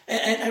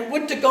 and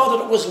would to God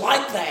that it was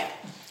like that,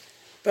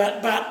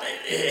 but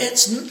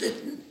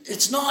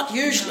it's not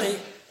usually.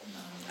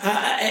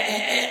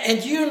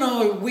 And you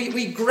know,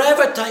 we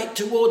gravitate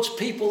towards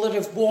people that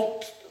have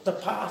walked the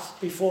path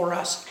before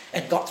us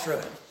and got through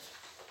it.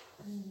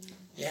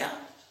 Yeah?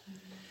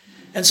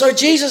 And so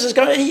Jesus is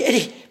going,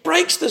 he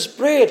breaks this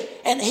bread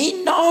and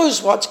he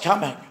knows what's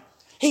coming.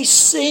 He's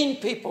seen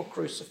people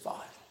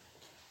crucified.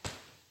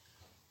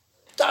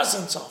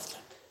 Dozens of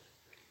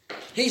them.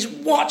 He's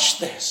watched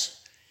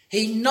this.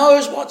 He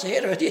knows what's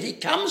ahead of it. He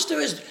comes to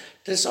his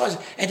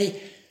disciples and he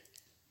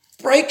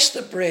breaks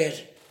the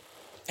bread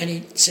and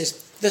he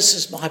says, this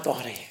is my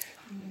body,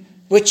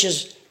 which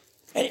is,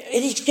 and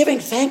he's giving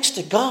thanks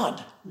to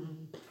God,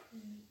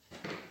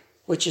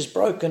 which is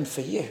broken for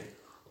you.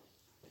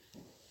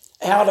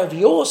 Out of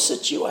your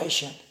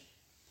situation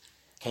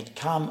can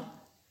come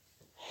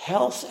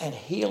health and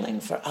healing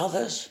for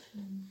others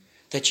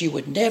that you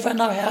would never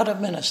know how to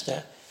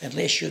minister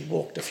unless you'd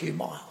walked a few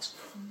miles.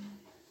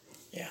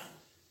 Yeah.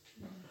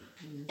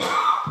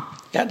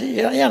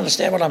 You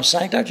understand what I'm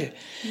saying, don't you?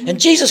 And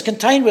Jesus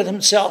contained with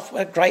himself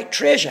a great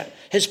treasure,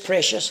 his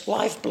precious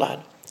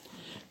lifeblood,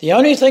 the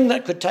only thing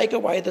that could take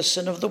away the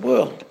sin of the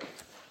world.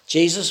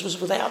 Jesus was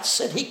without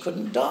sin. He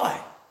couldn't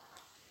die.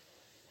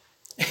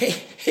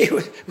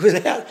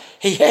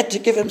 He had to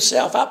give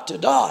himself up to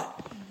die.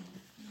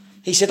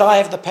 He said, I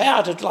have the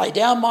power to lay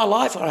down my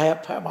life, or I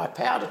have my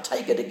power to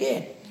take it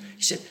again.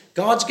 He said,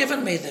 God's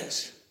given me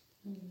this.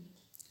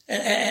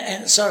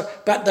 And so,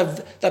 but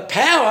the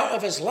power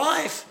of his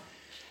life,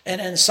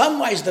 and in some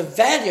ways the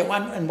value,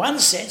 in one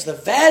sense, the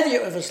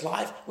value of his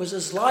life was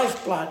his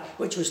lifeblood,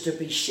 which was to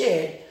be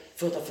shed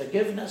for the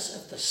forgiveness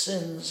of the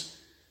sins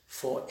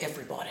for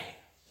everybody.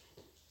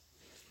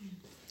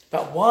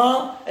 But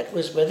while it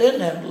was within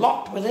him,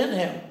 locked within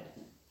him,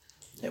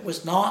 it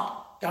was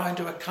not going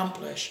to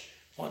accomplish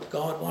what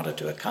God wanted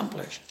to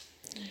accomplish.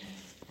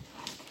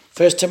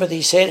 1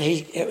 Timothy said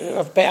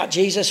about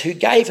Jesus, who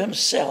gave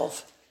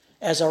himself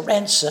as a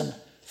ransom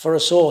for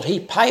us all. He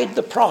paid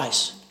the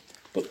price,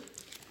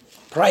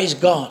 praise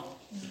God,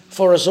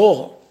 for us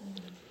all.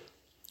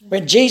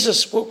 When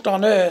Jesus walked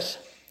on earth,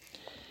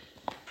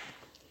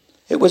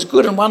 it was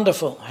good and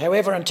wonderful.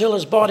 However, until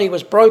his body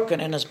was broken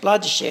and his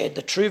blood shed,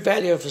 the true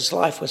value of his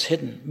life was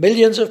hidden.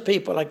 Millions of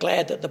people are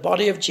glad that the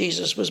body of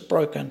Jesus was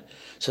broken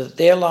so that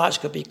their lives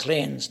could be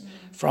cleansed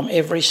from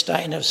every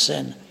stain of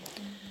sin.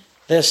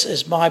 This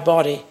is my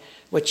body,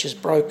 which is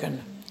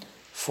broken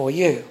for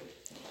you.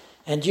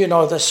 And you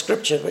know the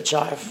scripture, which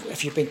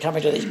if you've been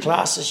coming to these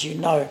classes, you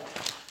know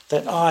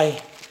that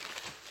I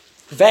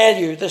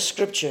value this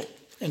scripture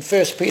in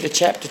 1 Peter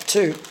chapter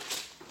 2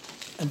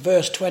 and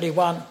verse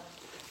 21,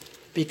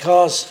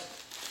 because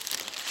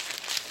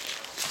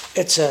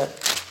it's a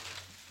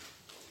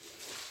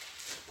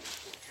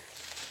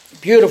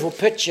beautiful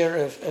picture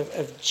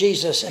of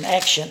Jesus in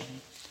action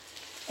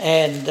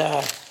and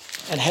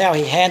how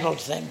he handled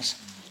things.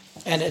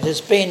 And it has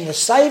been the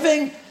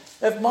saving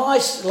of my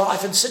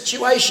life in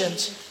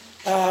situations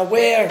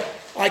where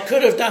I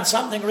could have done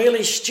something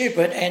really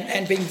stupid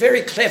and been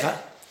very clever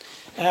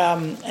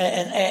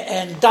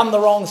and done the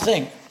wrong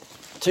thing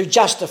to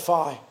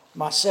justify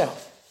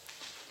myself.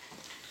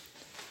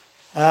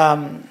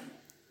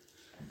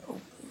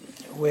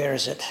 Where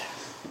is it?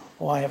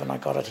 Why haven't I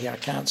got it here? I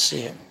can't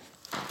see it.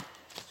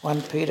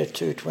 1 Peter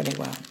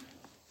 2:21.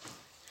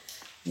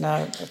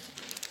 No.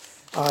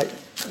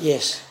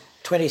 Yes,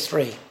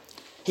 23.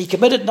 He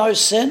committed no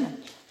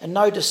sin, and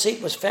no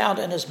deceit was found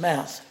in his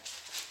mouth.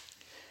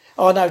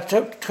 Oh, no,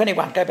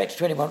 21. Go back to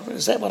 21.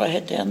 Is that what I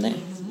had down there?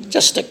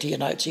 Just stick to your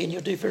notes, Ian.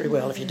 You'll do very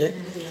well if you do.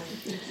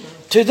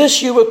 To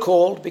this you were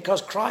called,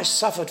 because Christ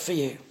suffered for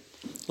you,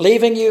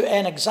 leaving you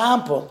an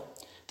example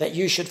that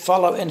you should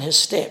follow in his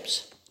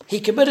steps. He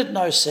committed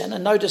no sin,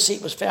 and no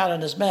deceit was found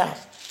in his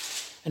mouth.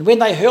 And when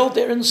they hurled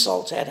their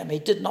insults at him, he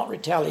did not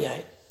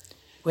retaliate.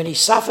 When he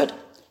suffered,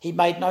 he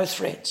made no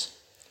threats.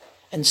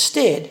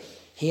 Instead,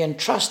 he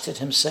entrusted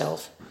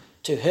himself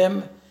to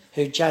him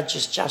who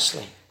judges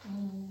justly.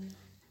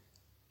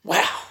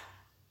 Wow.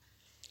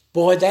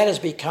 Boy, that has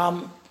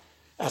become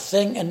a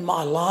thing in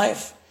my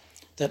life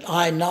that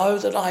I know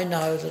that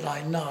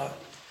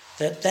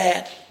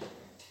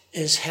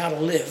is how to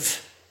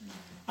live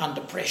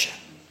under pressure.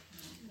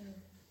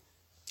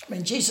 I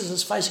mean, Jesus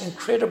is facing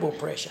incredible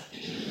pressure.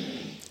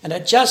 And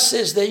it just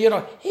says there, we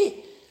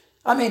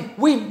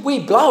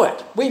blow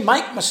it. We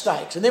make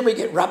mistakes and then we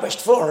get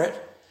rubbished for it.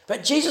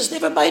 But Jesus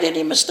never made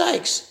any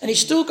mistakes and he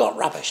still got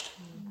rubbished.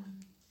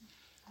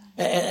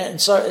 And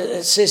so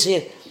it says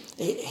here,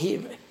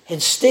 he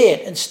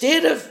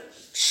instead of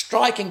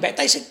striking back,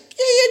 they said,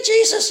 yeah,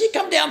 Jesus, you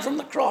come down from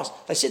the cross.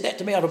 They said that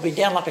to me, I'd have been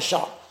down like a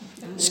shot.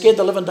 Scared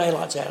the living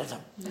daylights out of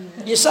them.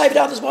 You saved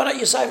others, why don't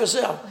you save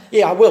yourself?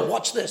 Yeah, I will,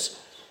 watch this.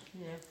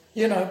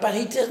 But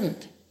he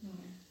didn't.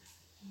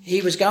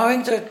 He was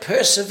going to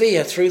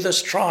persevere through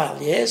this trial,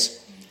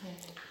 yes?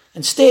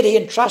 Instead, he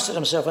entrusted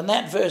himself, and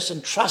that verse,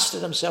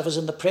 entrusted himself, is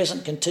in the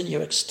present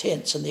continuous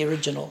tense in the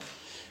original,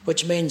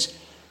 which means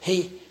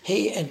he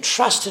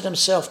entrusted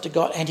himself to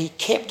God and he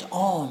kept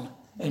on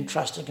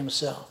entrusting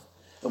himself.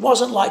 It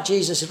wasn't like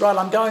Jesus said, right,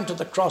 I'm going to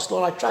the cross,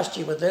 Lord, I trust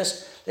you with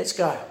this, let's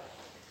go.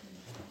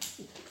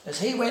 As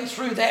he went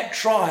through that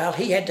trial,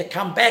 he had to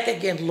come back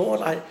again,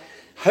 Lord, I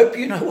hope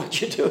you know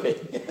what you're doing.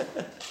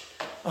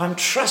 I'm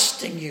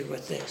trusting you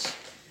with this.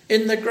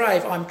 In the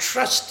grave, I'm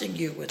trusting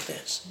you with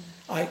this.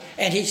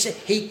 And he said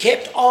he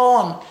kept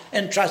on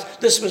in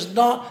trust. This was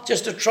not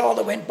just a trial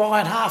that went by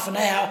in half an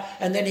hour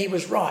and then he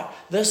was right.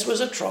 This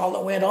was a trial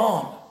that went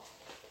on.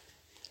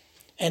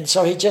 And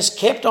so he just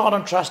kept on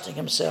entrusting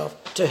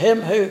himself to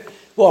him who,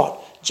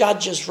 what?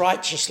 Judges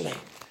righteously.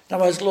 In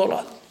other words,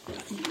 Lord,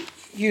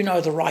 you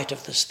know the right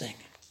of this thing.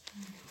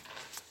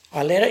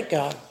 I let it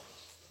go.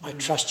 I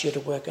trust you to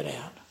work it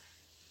out.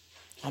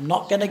 I'm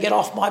not going to get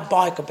off my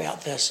bike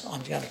about this.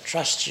 I'm going to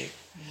trust you.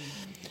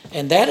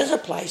 And that is a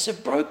place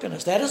of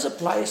brokenness. That is a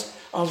place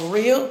of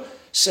real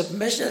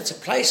submission. It's a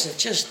place of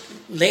just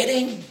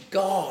letting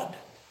God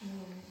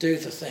do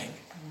the thing.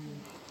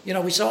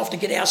 We so often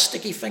get our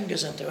sticky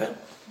fingers into it,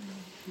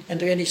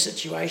 into any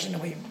situation,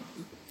 and we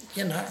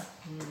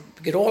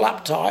get all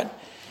uptight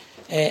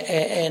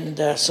and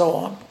so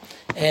on.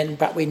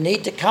 But we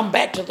need to come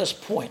back to this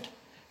point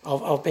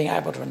of being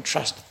able to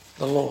entrust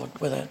the Lord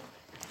with it.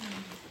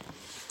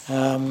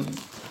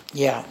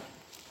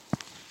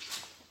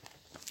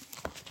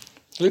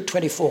 Luke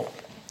 24.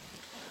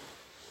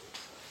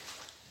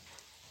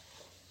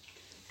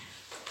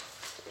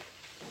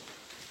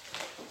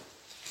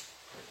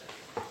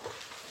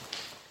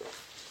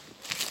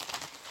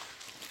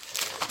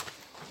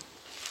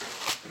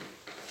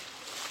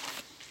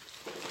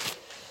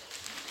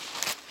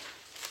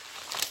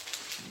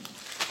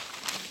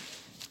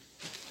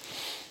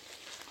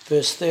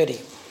 Verse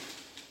 30.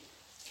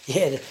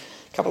 A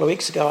couple of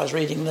weeks ago I was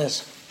reading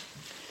this.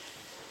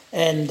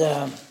 And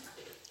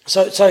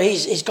so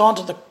he's gone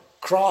to the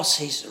cross,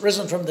 he's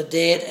risen from the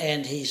dead,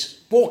 and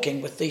he's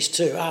walking with these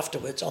two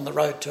afterwards on the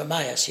road to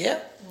Emmaus, yeah?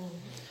 Mm-hmm.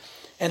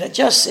 And it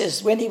just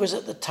says, when he was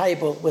at the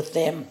table with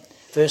them,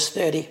 verse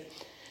 30,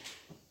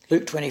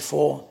 Luke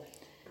 24,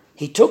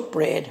 he took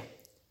bread,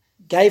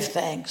 gave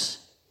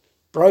thanks,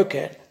 broke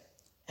it,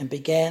 and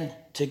began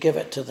to give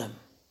it to them.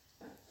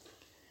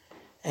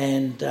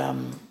 And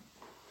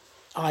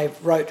I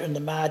wrote in the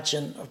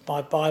margin of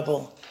my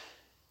Bible,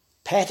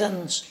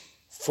 patterns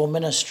for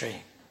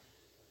ministry.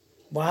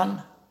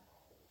 1,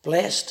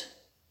 blessed.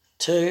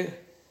 2,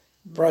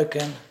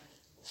 broken.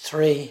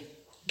 3,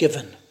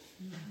 given.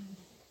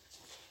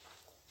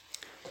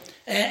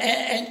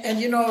 And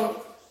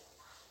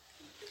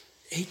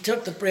he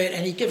took the bread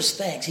and he gives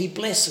thanks. He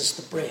blesses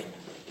the bread.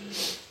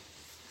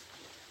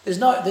 There's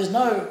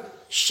no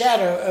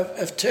shadow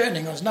of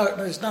turning. There's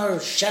no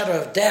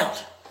shadow of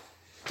doubt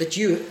that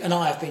you and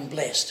I have been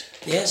blessed.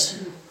 Yes?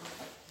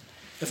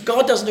 If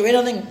God doesn't do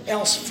anything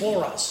else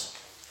for us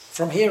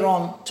from here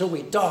on till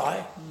we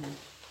die,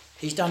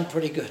 he's done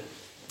pretty good.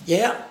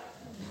 Yeah?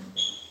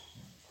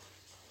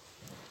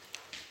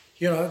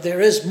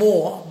 There is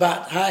more,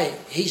 but hey,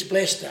 he's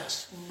blessed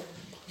us.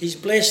 He's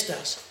blessed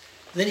us.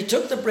 Then he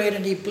took the bread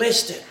and he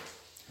blessed it,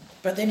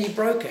 but then he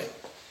broke it.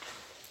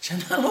 He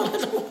said,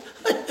 no,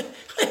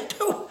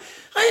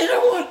 I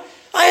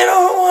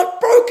don't want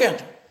broken.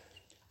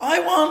 I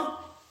want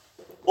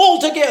all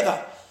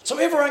together. So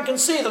everyone can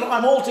see that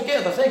I'm all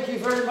together. Thank you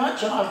very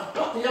much. And I've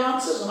got the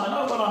answers and I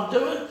know what I'm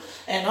doing.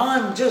 And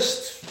I'm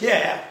just,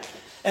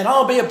 and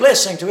I'll be a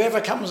blessing to whoever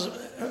comes.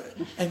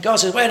 And God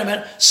says, wait a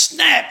minute,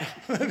 snap.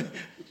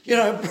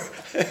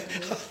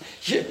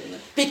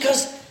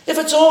 Because if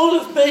it's all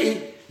of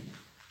me,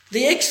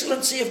 the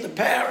excellency of the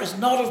power is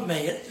not of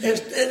me.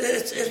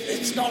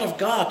 It's not of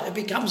God. It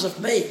becomes of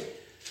me.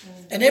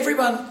 And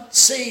everyone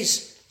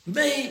sees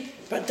me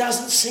but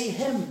doesn't see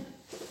him.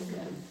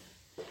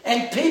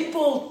 And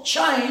people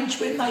change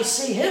when they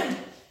see him.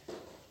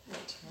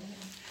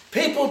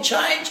 People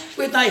change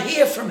when they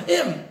hear from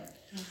him.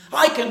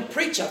 I can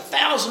preach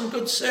 1,000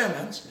 good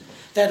sermons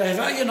that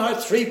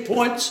have, 3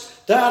 points,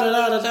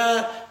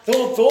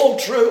 all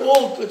true,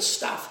 all good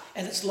stuff.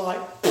 And it's like,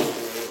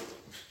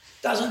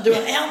 doesn't do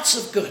an ounce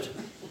of good.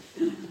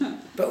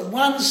 But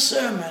one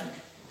sermon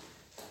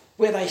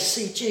where they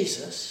see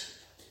Jesus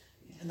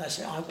and they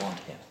say, I want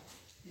him.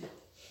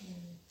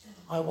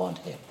 I want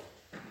him.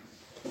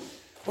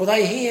 Or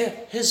they hear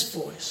his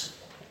voice.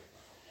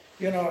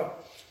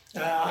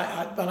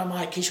 One of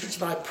my key scriptures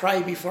that I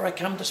pray before I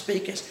come to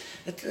speak is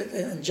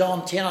in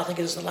John 10, I think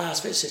it is the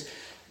last verse, says,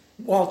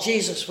 while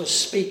Jesus was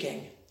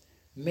speaking,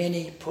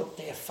 many put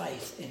their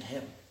faith in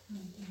him.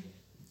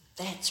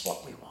 That's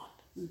what we want.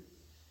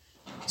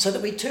 So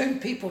that we turn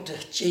people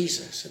to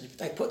Jesus and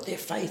they put their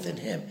faith in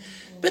him.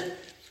 But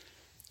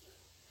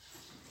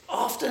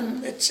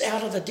often it's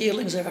out of the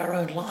dealings of our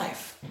own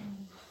life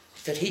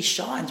that he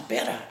shines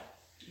better.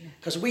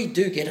 Because we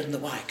do get in the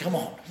way. Come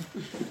on.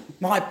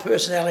 My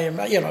personality,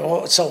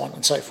 so on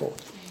and so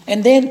forth.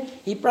 And then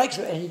he breaks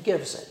it and he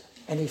gives it.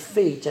 And he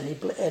feeds and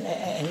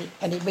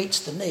he meets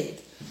the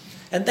need.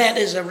 And that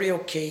is a real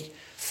key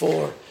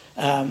for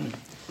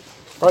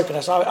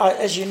brokenness.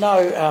 As you know,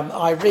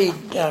 I read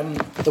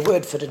the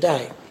word for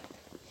today.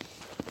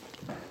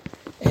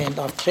 And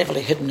I've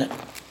cleverly hidden it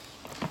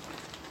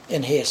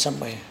in here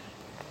somewhere.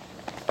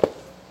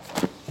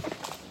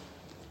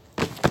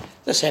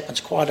 This happens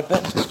quite a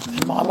bit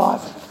in my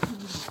life.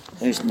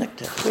 Who's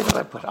nicked it? Where did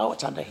I put it? Oh,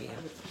 it's under here.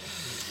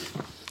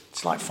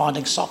 It's like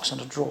finding socks in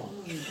a drawer.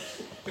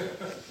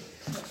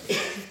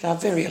 They're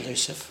very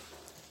elusive.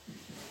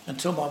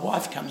 Until my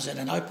wife comes in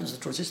and opens the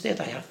drawer and says, there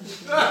they are.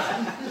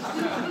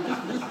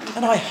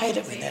 And I hate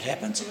it when that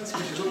happens.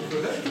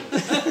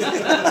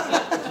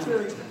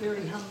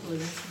 Very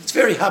humbling. It's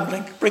very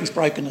humbling. It brings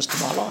brokenness to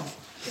my life.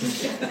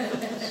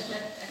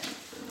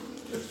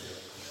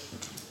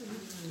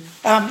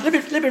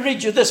 Let me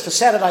read you this for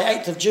Saturday,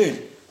 8th of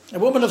June. A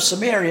woman of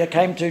Samaria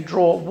came to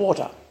draw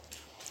water.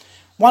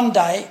 One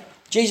day,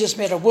 Jesus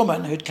met a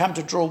woman who'd come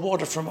to draw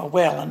water from a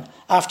well, and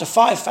after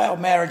 5 failed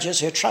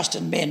marriages, her trust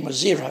in men was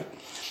 0,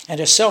 and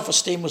her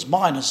self-esteem was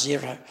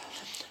 -0.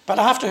 But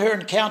after her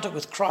encounter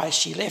with Christ,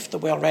 she left the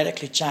well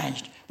radically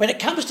changed. When it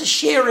comes to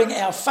sharing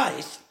our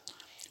faith,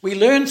 we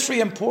learn 3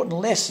 important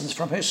lessons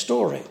from her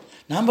story.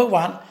 Number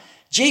 1,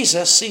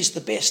 Jesus sees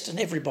the best in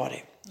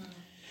everybody.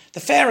 The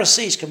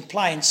Pharisees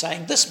complained,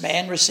 saying, this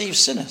man receives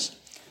sinners.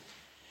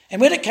 And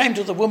when it came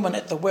to the woman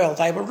at the well,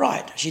 they were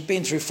right. She'd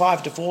been through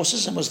 5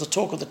 divorces and was the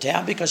talk of the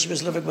town because she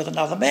was living with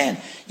another man.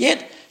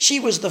 Yet she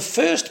was the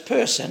first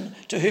person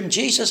to whom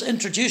Jesus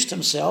introduced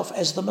himself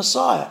as the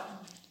Messiah.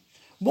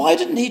 Why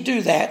didn't he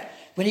do that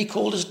when he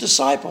called his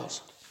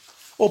disciples,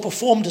 or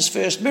performed his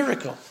first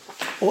miracle,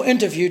 or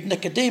interviewed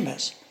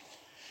Nicodemus?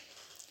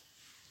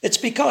 It's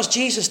because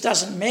Jesus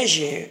doesn't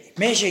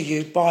measure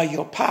you by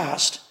your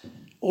past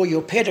or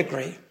your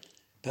pedigree,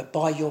 but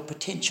by your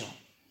potential.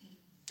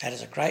 That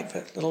is a great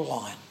little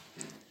line.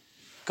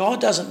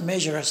 God doesn't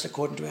measure us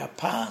according to our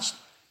past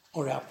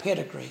or our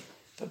pedigree,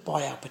 but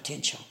by our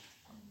potential.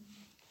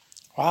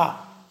 Wow.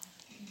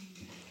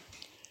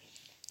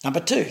 Number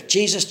 2,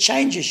 Jesus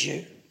changes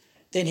you,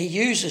 then he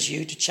uses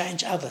you to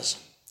change others.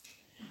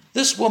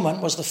 This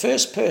woman was the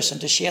first person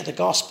to share the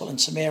gospel in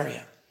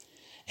Samaria,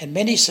 and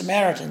many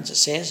Samaritans, it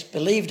says,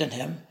 believed in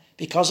him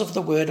because of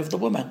the word of the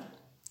woman.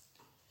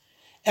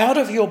 Out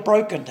of your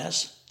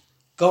brokenness,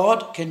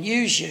 God can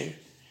use you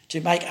to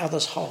make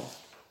others whole.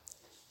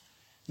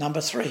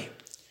 Number 3,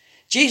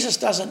 Jesus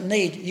doesn't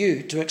need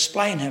you to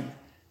explain him,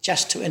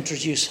 just to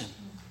introduce him.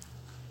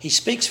 He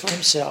speaks for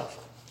himself.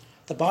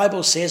 The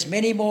Bible says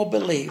many more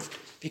believed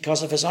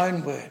because of his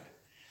own word.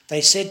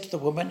 They said to the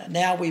woman,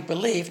 now we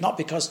believe, not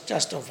because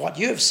just of what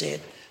you have said,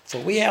 for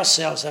we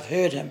ourselves have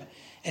heard him,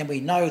 and we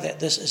know that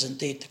this is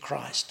indeed the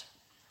Christ.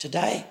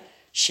 Today,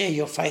 share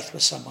your faith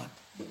with someone.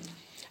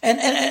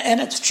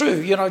 And it's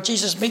true,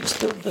 Jesus meets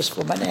this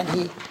woman and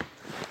he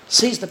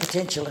sees the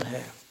potential in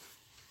her.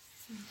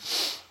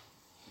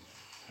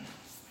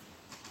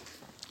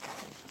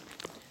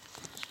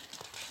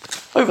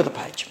 Over the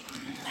page.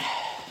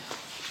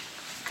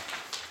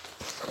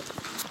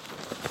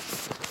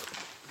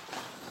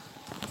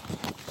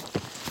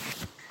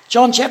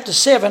 John chapter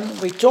 7,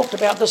 we talked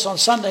about this on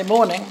Sunday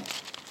morning,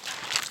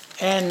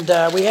 and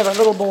we have a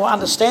little more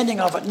understanding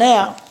of it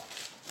now.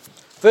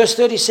 Verse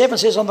 37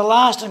 says, on the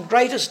last and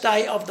greatest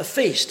day of the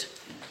feast,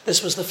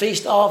 this was the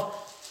Feast of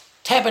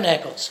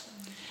Tabernacles.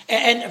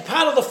 And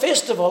part of the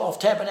festival of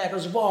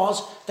Tabernacles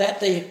was that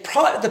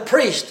the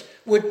priest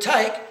would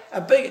take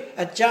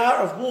a jar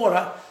of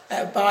water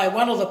by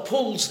one of the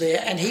pools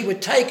there, and he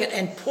would take it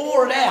and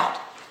pour it out,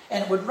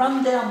 and it would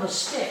run down the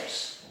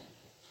steps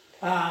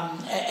of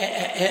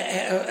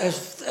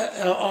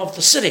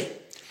the city.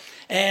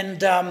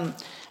 And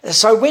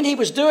so when he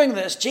was doing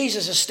this,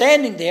 Jesus is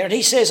standing there and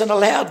he says in a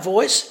loud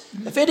voice,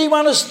 if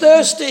anyone is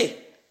thirsty,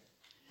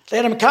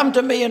 let him come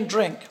to me and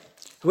drink.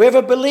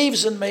 Whoever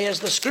believes in me, as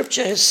the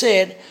scripture has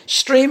said,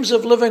 streams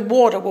of living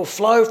water will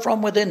flow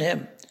from within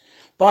him.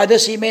 By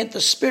this he meant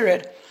the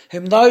Spirit,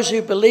 whom those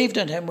who believed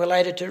in him were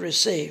later to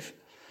receive.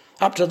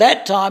 Up to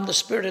that time, the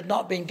Spirit had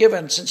not been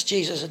given since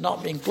Jesus had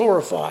not been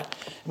glorified.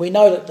 We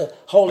know that the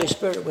Holy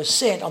Spirit was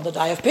sent on the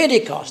day of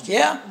Pentecost,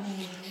 yeah?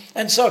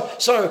 And so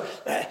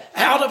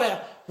out of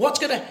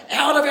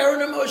our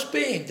innermost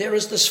being, there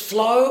is this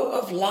flow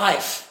of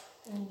life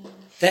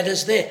that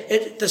is there.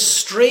 The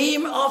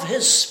stream of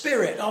his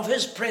Spirit, of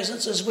his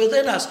presence is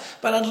within us.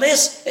 But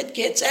unless it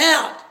gets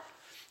out,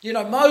 You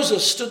know,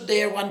 Moses stood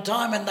there one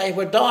time and they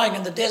were dying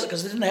in the desert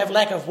because they didn't have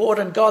lack of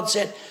water, and God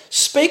said,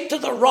 speak to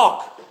the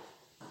rock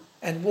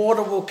and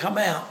water will come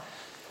out.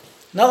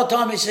 Another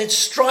time he said,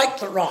 strike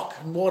the rock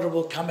and water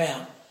will come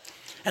out.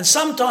 And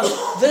sometimes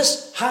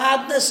this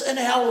hardness in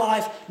our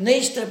life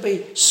needs to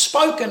be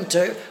spoken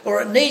to,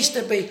 or it needs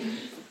to be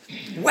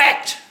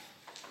whacked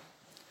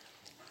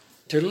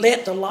to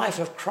let the life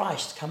of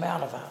Christ come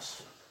out of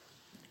us.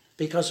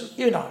 Because,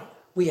 you know,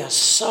 we are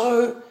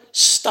so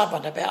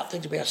stubborn about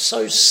things. We are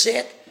so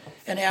set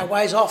in our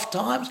ways oft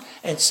times,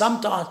 and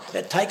sometimes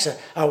it takes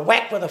a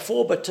whack with a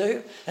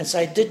 4x2 and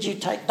say, did you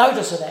take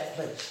notice of that,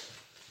 please?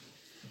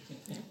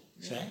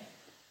 See?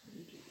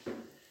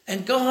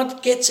 And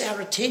God gets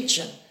our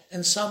attention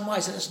in some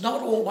ways, and it's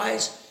not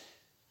always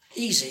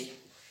easy,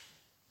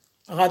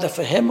 either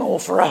for him or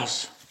for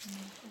us.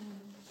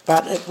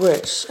 But it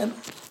works.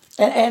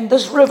 And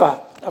this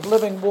river of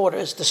living water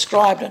is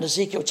described in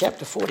Ezekiel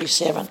chapter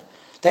 47,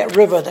 that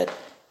river that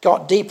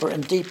got deeper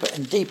and deeper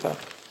and deeper.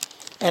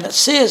 And it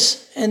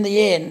says in the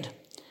end,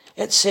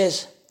 it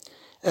says,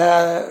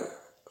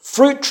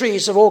 fruit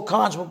trees of all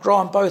kinds will grow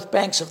on both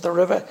banks of the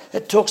river.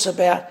 It talks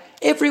about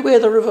everywhere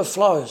the river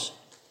flows,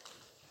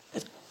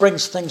 it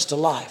brings things to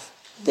life.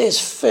 There's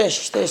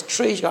fish, there's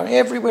trees going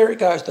everywhere it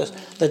goes.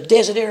 The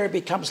desert area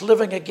becomes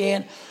living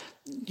again.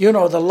 You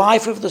know, the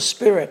life of the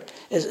Spirit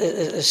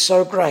is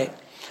so great.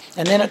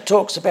 And then it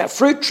talks about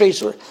fruit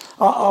trees of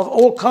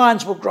all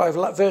kinds will grow,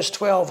 like verse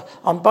 12,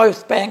 on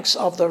both banks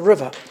of the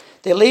river.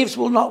 Their leaves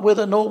will not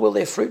wither, nor will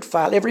their fruit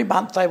fail. Every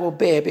month they will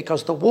bear,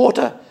 because the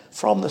water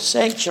from the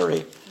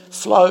sanctuary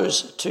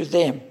flows to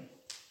them.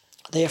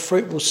 Their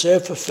fruit will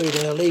serve for food,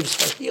 and their leaves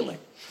for healing.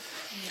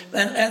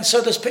 And so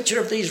this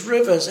picture of these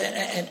rivers,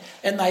 and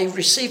they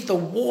receive the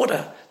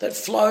water that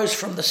flows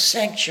from the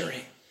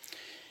sanctuary.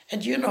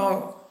 And you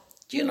know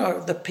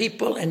the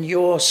people in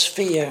your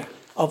sphere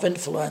of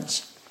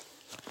influence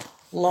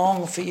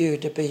long for you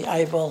to be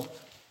able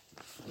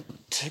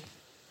to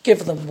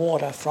give them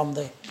water from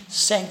the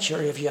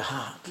sanctuary of your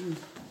heart.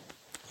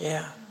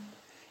 Yeah.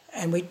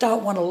 And we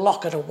don't want to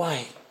lock it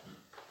away.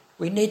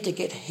 We need to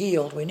get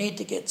healed. We need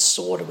to get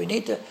sorted. We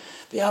need to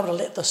be able to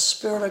let the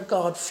Spirit of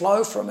God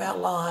flow from our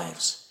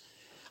lives.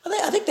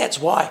 I think that's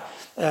why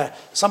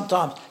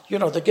sometimes,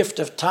 the gift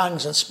of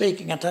tongues and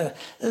speaking,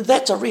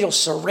 that's a real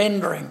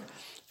surrendering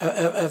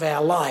of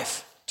our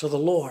life to the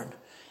Lord.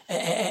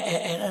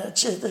 And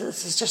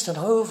it's just an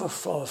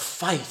overflow of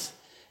faith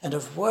and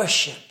of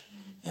worship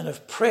and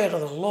of prayer to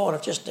the Lord,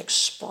 of just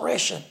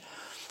expression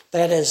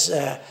that is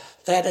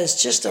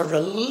just a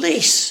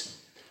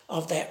release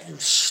of that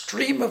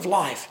stream of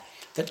life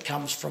that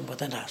comes from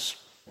within us.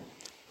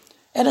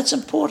 And it's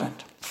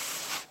important,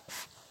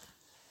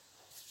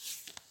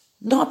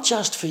 not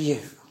just for you,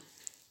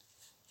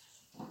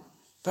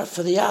 but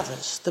for the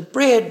others. The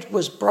bread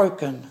was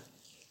broken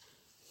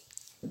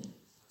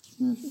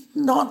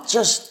not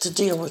just to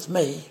deal with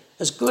me,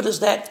 as good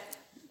as that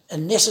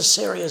and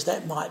necessary as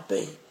that might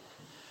be,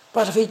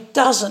 but if he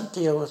doesn't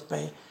deal with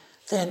me,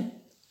 then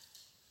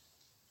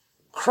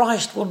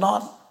Christ will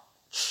not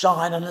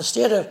shine, and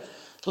instead of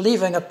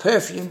leaving a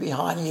perfume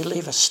behind you,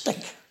 leave a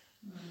stink.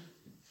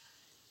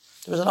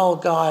 There was an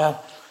old guy, I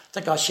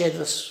think I shared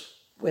this,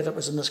 whether it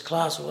was in this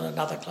class or in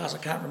another class, I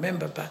can't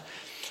remember, but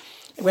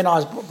when I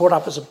was brought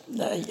up as a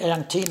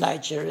young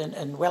teenager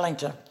in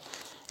Wellington,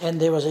 and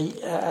there was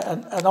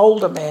an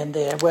older man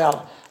there.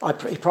 Well,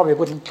 he probably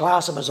wouldn't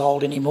class him as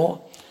old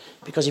anymore,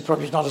 because he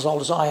probably is not as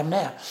old as I am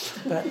now.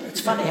 But it's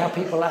funny how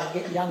people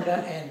get younger,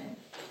 and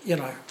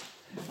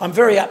I'm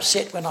very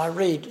upset when I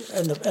read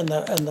in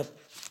the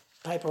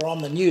paper,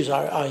 on the news,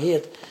 I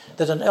hear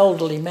that an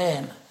elderly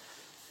man,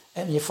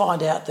 and you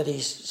find out that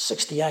he's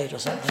 68 or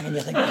something, and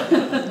you think,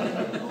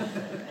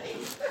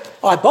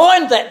 I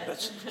bind that.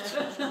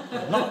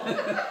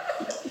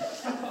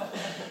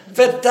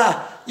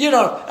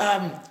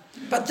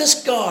 But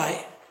this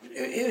guy,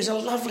 he was a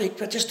lovely,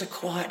 but just a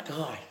quiet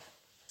guy.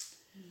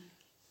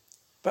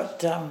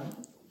 But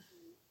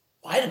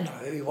I didn't know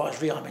who he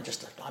was really. I'm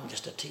just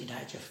a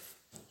teenager,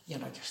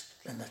 just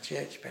in the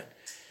church. But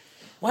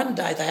one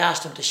day they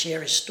asked him to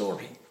share his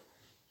story.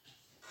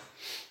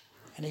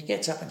 And he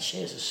gets up and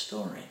shares his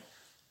story.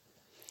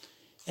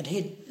 And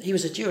he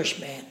was a Jewish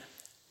man.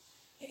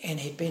 And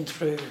he'd been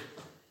through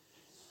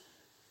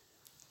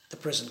the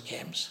prison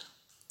camps.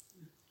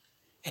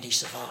 And he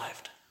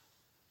survived.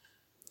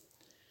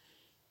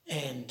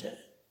 And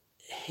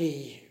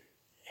he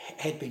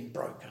had been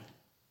broken.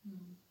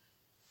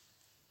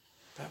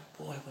 But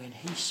boy, when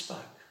he spoke,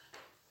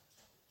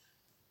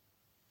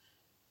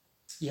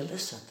 you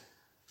listened.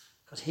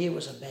 Because here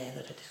was a man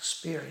that had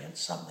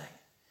experienced something.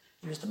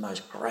 He was the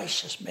most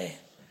gracious man.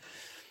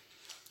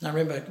 And I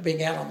remember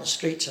being out on the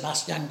streets, and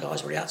us young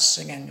guys were out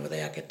singing with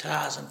our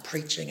guitars and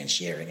preaching and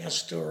sharing our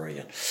story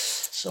and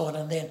so on.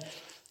 And then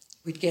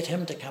we'd get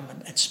him to come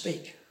and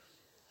speak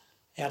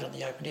out in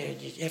the open air.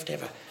 You have to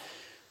have a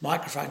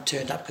microphone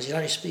turned up because he'd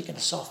only speak in a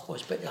soft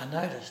voice. But I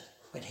noticed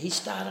when he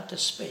started to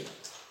speak,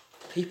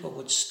 people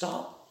would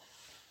stop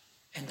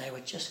and they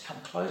would just come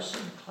closer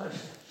and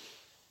closer.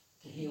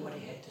 to hear what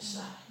he had to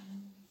say.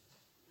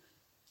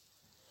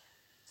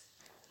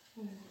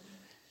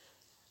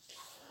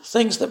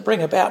 Things that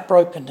bring about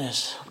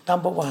brokenness.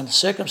 Number one,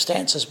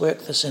 circumstances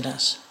work this in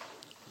us.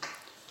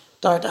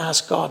 Don't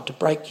ask God to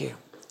break you.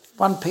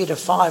 1 Peter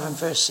 5 and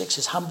verse 6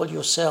 says, humble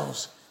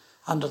yourselves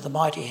under the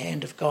mighty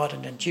hand of God,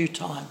 and in due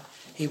time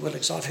he will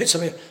exalt. I've heard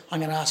some of you, I'm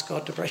going to ask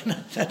God to break. No,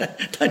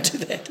 don't do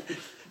that.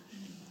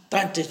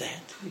 Don't do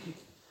that.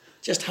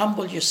 Just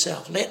humble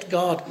yourself. Let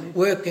God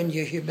work in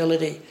your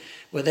humility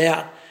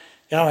without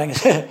going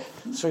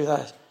through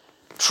those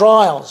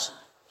trials.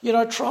 You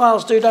know,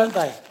 trials do, don't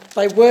they?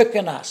 They work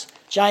in us.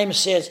 James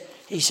says,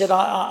 he said,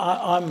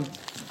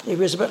 he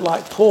was a bit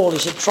like Paul. He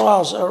said,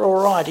 trials are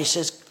all right. He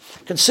says,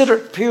 consider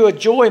it pure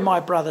joy, my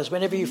brothers,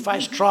 whenever you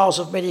face trials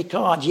of many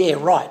kinds. Yeah,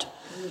 right.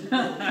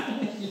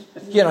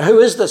 You know, who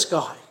is this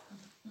guy?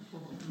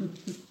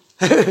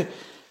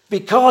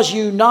 Because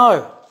you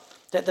know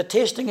that the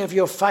testing of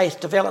your faith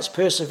develops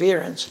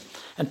perseverance,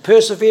 and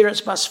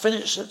perseverance must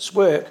finish its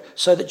work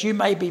so that you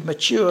may be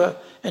mature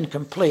and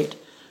complete,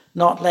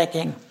 not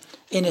lacking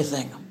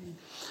anything.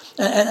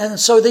 And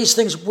so these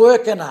things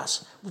work in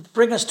us,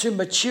 bring us to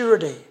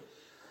maturity.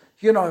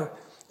 You know,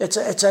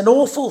 it's an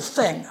awful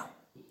thing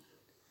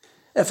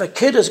if a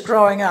kid is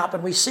growing up,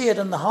 and we see it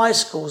in the high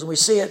schools and we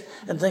see it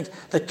in things,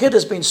 the kid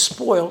has been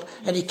spoiled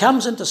and he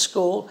comes into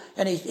school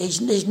and he's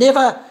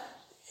never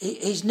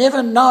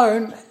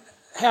known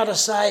how to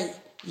say,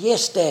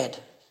 yes, Dad.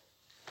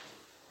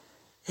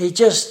 He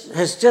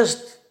has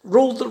just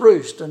ruled the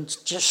roost and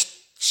just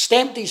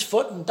stamped his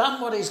foot and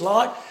done what he's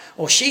like,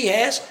 or she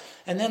has,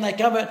 and then they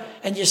come in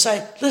and you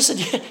say, listen,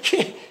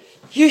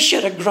 you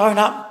should have grown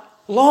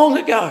up long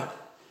ago.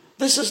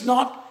 This is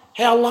not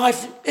how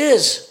life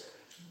is,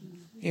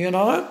 you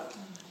know.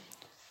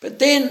 But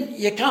then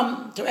you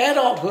come to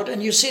adulthood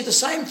and you see the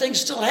same thing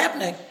still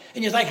happening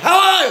and you think,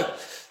 hello,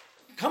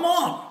 come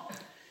on.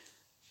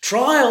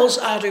 Trials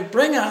are to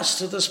bring us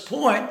to this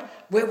point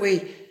where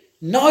we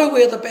know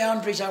where the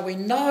boundaries are. We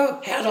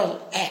know how to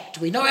act.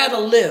 We know how to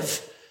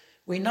live.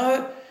 We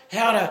know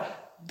how to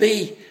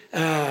be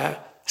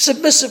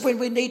submissive when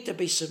we need to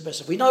be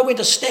submissive. We know when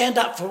to stand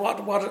up for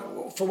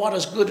what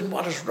is good and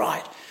what is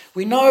right.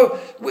 We know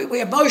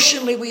we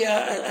emotionally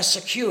are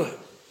secure.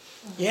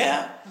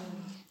 Yeah?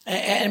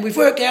 And we've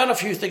worked out a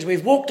few things.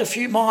 We've walked a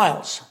few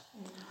miles.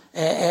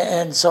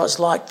 And so it's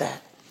like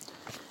that.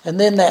 And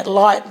then that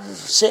light,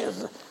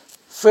 2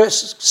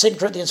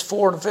 Corinthians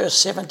 4 and verse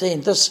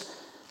 17, this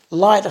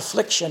light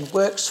affliction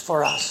works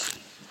for us,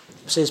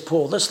 says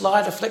Paul. This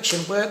light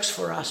affliction works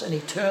for us an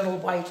eternal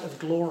weight of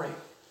glory.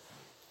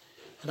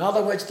 In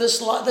other words,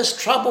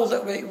 this trouble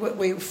that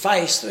we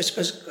face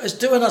is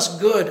doing us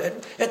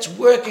good. It's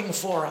working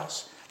for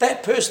us.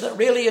 That person that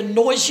really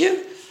annoys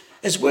you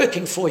is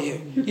working for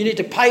you. You need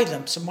to pay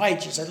them some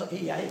wages. Say, look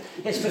here,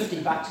 here's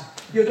 $50.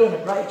 You're doing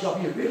a great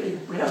job. You're really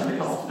round the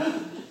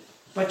off.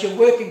 But you're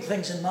working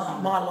things in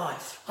my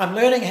life. I'm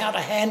learning how to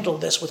handle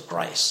this with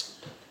grace.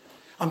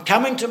 I'm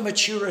coming to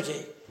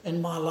maturity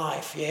in my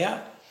life,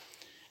 yeah?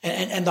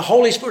 And the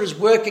Holy Spirit is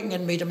working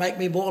in me to make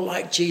me more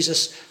like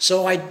Jesus.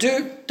 So I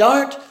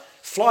don't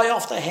fly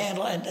off the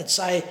handle and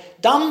say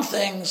dumb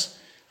things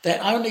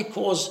that only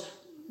cause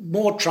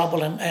more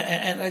trouble.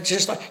 And it's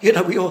just like, you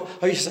know, we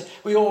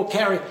all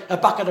carry a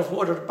bucket of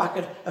water, a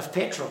bucket of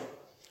petrol,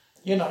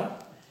 you know.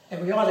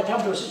 And we either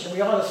come to a situation,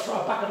 we either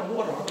throw a bucket of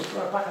water or we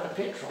throw a bucket of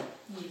petrol.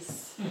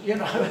 Yes. You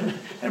know,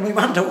 and we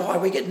wonder why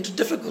we get into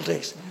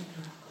difficulties.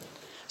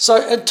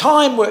 So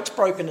time works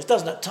brokenness,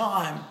 doesn't it?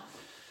 Time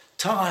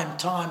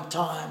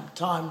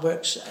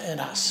works in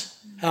us.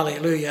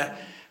 Hallelujah.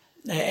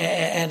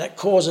 And it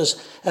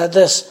causes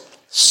this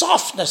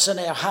softness in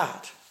our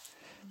heart.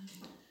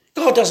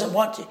 God doesn't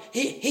want you,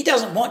 He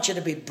doesn't want you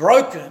to be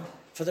broken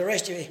for the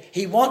rest of you.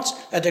 He wants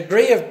a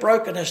degree of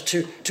brokenness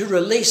to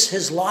release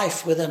His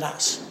life within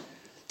us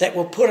that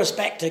will put us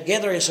back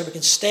together so we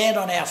can stand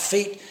on our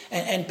feet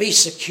and be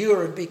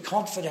secure and be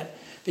confident,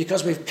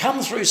 because we've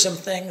come through some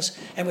things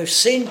and we've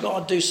seen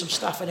God do some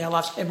stuff in our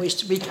lives and we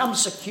become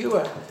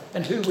secure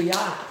in who we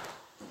are,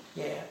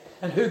 yeah,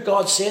 and who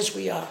God says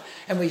we are.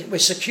 And we're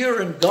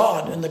secure in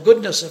God and the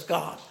goodness of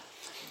God.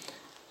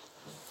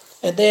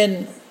 And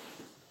then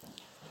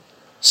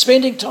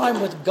spending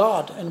time with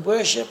God in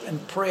worship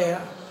and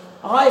prayer,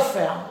 I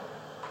found,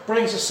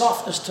 brings a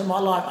softness to my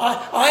life.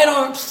 I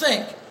don't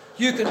think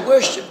you can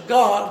worship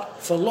God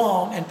for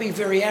long and be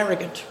very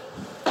arrogant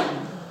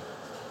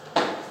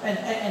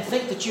and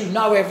think that you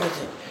know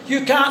everything.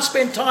 You can't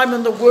spend time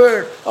in the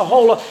Word a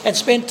whole lot and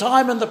spend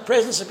time in the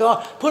presence of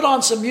God. Put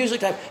on some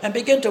music and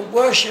begin to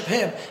worship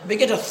Him. And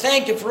begin to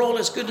thank Him for all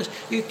His goodness.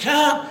 You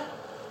can't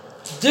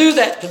do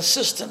that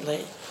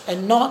consistently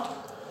and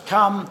not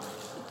come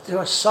to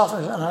a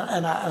softness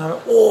and an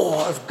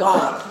awe of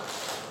God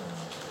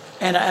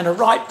and a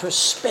right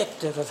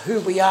perspective of who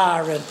we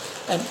are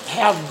and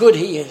how good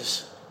He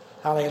is.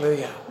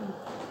 Hallelujah.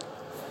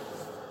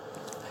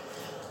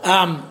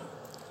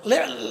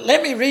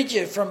 Let me read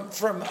you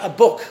from a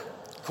book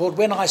called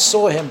When I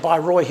Saw Him by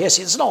Roy Hesse.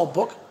 It's an old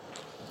book.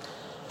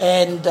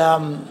 And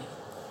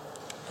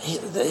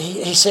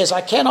he says,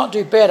 I cannot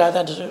do better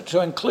than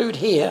to include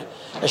here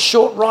a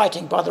short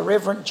writing by the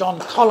Reverend John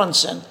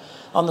Collinson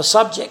on the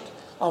subject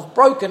of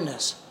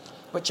brokenness,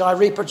 which I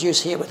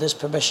reproduce here with his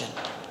permission.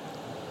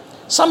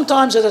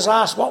 Sometimes it is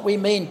asked what we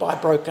mean by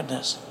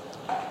brokenness.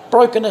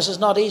 Brokenness is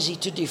not easy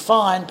to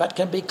define, but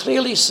can be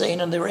clearly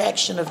seen in the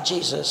reaction of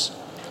Jesus,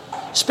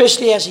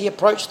 especially as he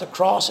approached the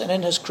cross and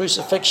in his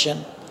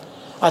crucifixion.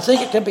 I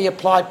think it can be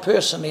applied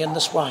personally in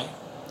this way.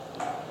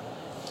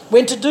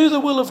 When to do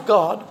the will of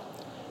God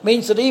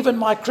means that even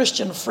my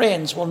Christian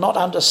friends will not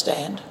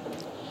understand,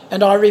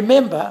 and I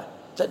remember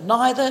that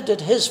neither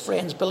did his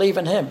friends believe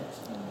in him,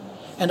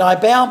 and I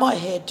bow my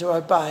head to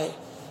obey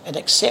and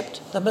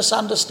accept the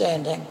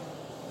misunderstanding.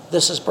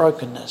 This is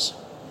brokenness.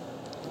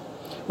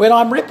 When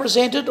I'm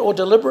represented or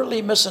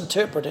deliberately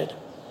misinterpreted,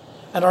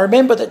 and I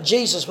remember that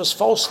Jesus was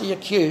falsely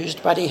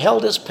accused, but he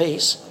held his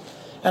peace,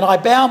 and I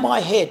bow my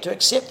head to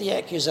accept the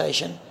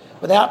accusation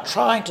without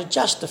trying to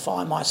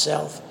justify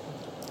myself,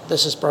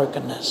 this is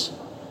brokenness.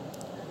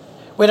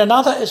 When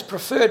another is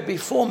preferred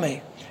before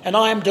me, and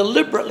I am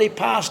deliberately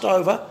passed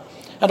over,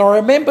 and I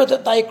remember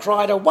that they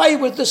cried, away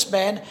with this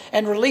man,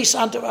 and release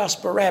unto us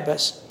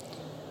Barabbas,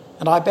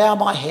 and I bow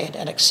my head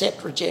and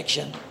accept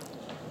rejection,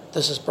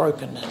 this is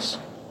brokenness.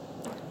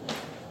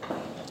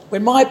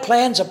 When my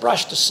plans are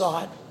brushed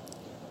aside,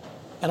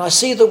 and I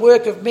see the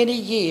work of many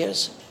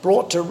years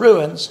brought to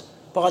ruins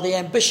by the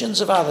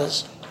ambitions of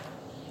others,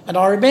 and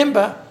I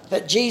remember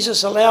that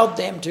Jesus allowed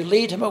them to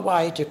lead him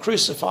away to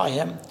crucify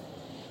him,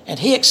 and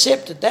he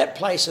accepted that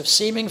place of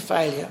seeming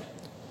failure,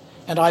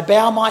 and I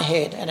bow my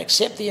head and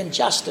accept the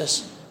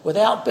injustice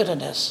without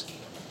bitterness,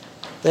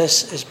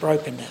 this is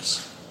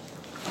brokenness.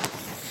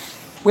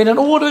 When in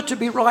order to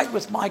be right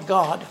with my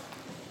God,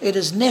 it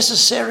is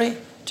necessary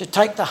to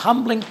take the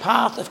humbling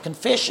path of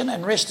confession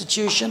and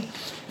restitution,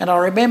 and I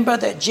remember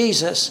that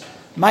Jesus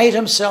made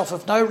himself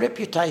of no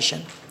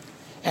reputation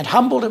and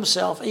humbled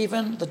himself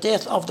even the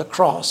death of the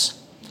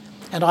cross,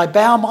 and I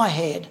bow my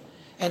head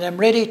and am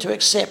ready to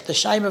accept the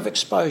shame of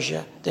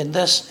exposure, then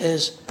this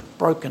is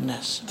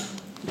brokenness.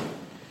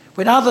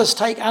 When others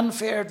take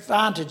unfair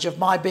advantage of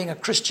my being a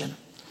Christian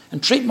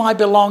and treat my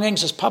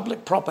belongings as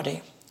public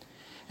property,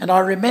 and I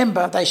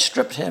remember they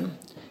stripped him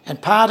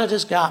and parted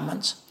his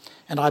garments,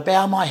 and I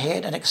bow my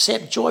head and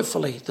accept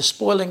joyfully the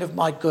spoiling of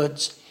my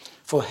goods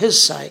for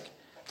his sake,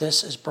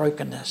 this is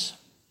brokenness.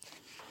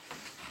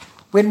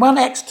 When one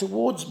acts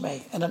towards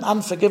me in an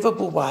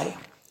unforgivable way,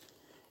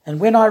 and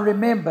when I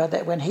remember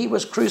that when he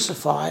was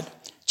crucified,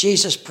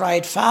 Jesus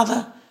prayed,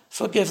 Father,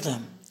 forgive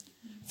them,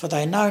 for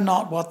they know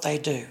not what they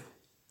do.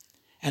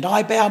 And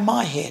I bow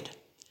my head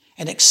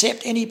and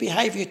accept any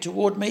behaviour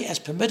toward me as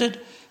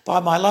permitted by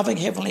my loving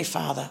Heavenly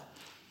Father,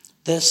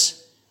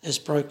 this is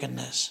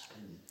brokenness.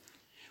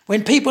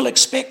 When people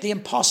expect the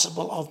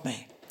impossible of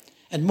me,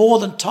 and more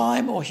than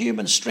time or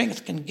human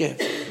strength can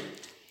give,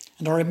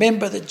 and I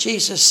remember that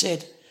Jesus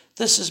said,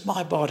 this is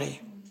my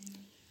body,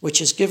 which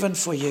is given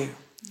for you,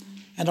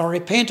 and I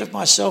repent of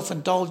my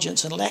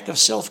self-indulgence and lack of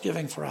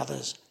self-giving for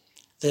others,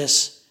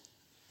 this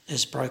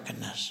is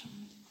brokenness.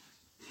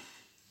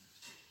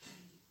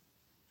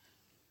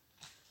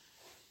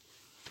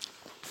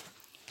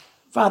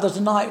 Father,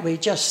 tonight we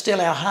just still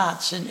our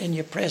hearts in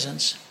your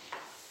presence.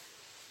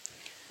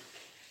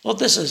 Lord,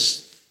 this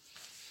is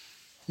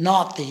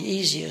not the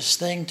easiest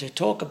thing to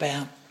talk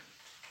about.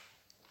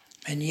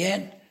 And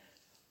yet,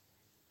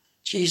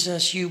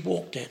 Jesus, you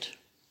walked it.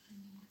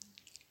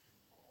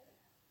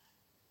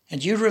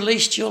 And you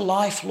released your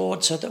life,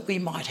 Lord, so that we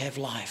might have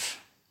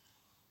life.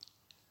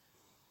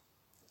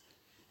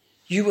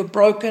 You were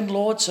broken,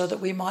 Lord, so that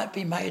we might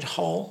be made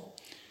whole.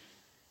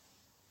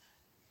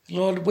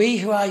 Lord, we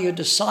who are your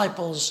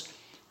disciples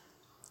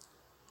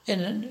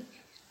in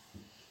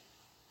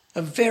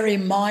a very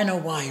minor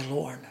way,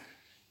 Lord,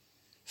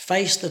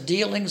 face the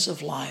dealings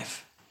of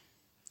life,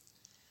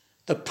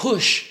 the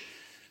push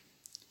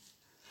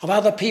of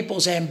other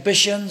people's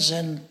ambitions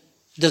and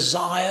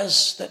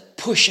desires that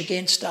push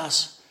against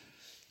us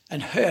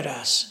and hurt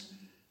us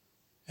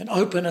and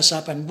open us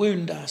up and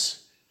wound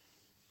us.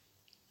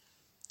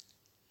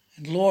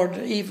 And Lord,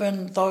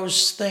 even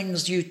those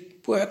things you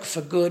work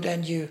for good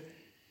and you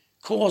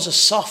cause a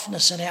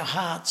softness in our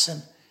hearts,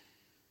 and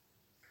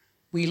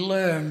we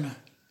learn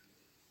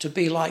to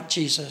be like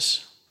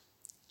Jesus,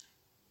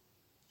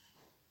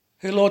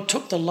 who, Lord,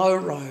 took the low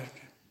road.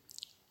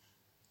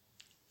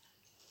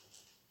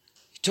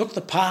 He took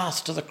the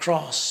path to the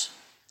cross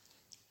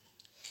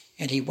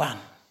and he won.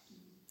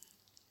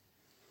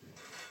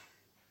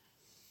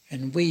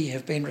 And we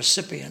have been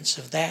recipients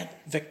of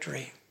that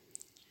victory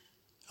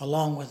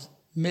along with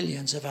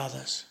millions of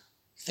others.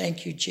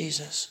 Thank you,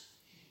 Jesus,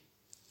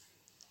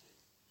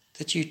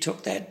 that you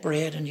took that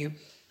bread and you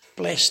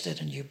blessed it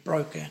and you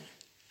broke it.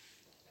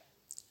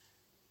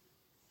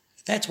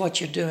 That's what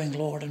you're doing,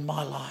 Lord, in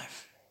my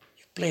life.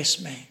 You bless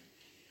me.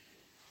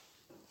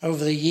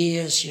 Over the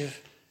years,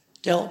 you've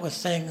dealt with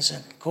things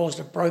and caused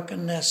a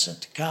brokenness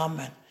to come,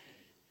 and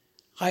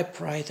I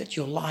pray that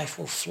your life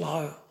will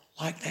flow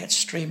like that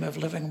stream of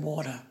living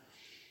water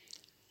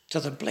to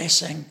the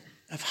blessing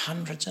of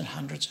hundreds and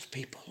hundreds of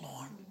people,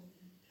 Lord.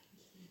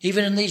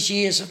 Even in these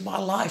years of my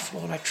life,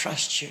 Lord, I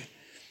trust you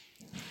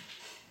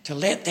to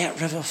let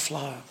that river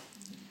flow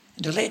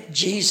and to let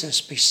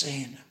Jesus be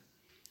seen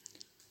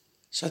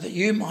so that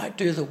you might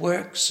do the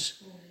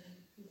works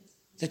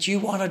that you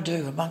want to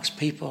do amongst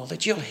people,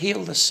 that you'll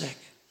heal the sick,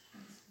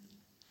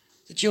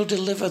 that you'll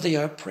deliver the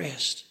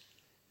oppressed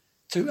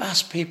through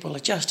us people,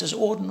 just as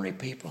ordinary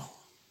people.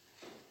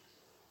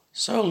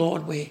 So,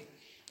 Lord, we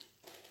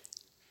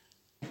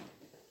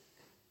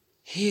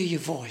hear your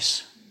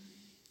voice.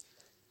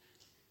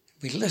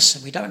 We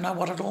listen. We don't know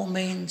what it all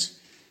means,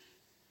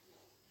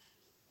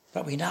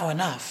 but we know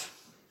enough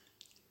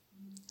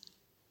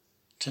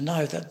to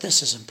know that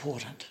this is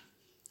important.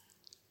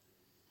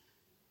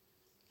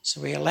 So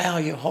we allow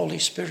your Holy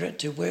Spirit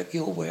to work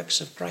your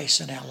works of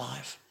grace in our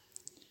life.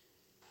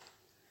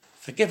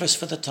 Forgive us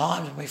for the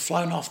times when we've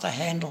flown off the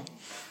handle,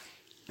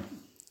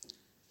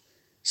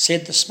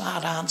 said the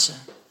smart answer,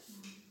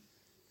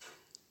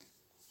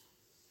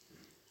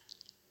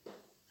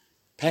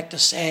 packed a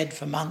sad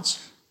for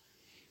months,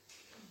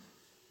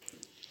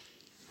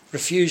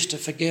 refused to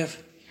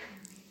forgive,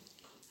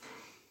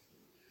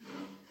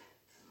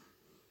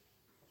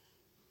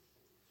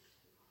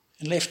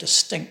 and left a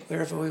stink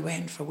wherever we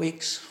went for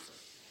weeks.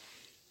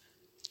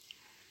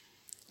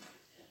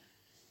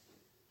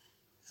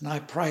 And I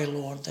pray,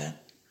 Lord,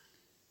 that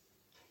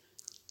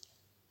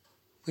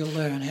we'll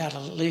learn how to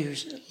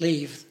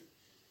leave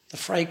the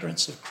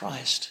fragrance of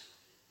Christ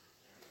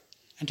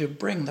and to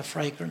bring the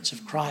fragrance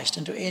of Christ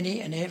into any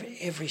and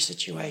every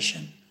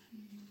situation.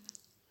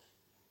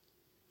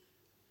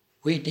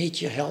 We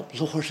need your help,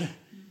 Lord,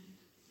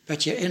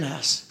 but you're in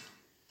us.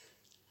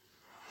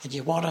 And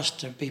you want us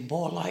to be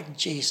more like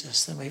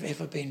Jesus than we've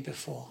ever been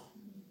before.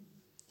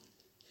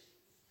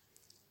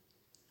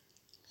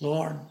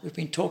 Lord, we've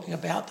been talking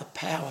about the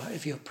power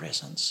of your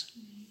presence.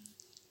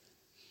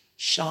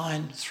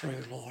 Shine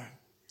through, Lord,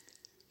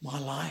 my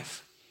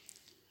life.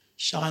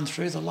 Shine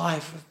through the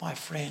life of my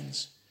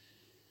friends.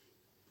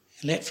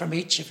 And let from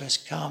each of us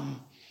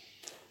come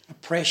a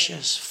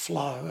precious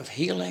flow of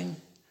healing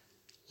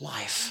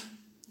life,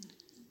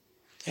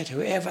 that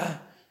whoever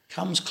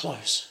comes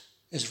close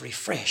is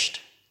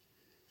refreshed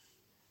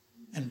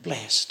and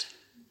blessed.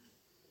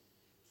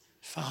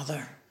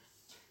 Father,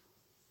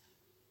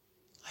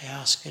 I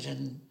ask it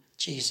in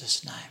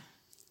Jesus' name.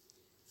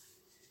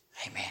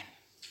 Amen.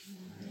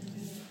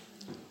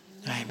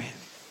 Amen.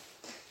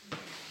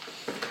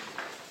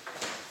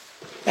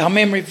 Our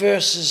memory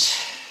verse is,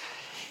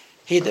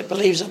 he that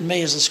believes in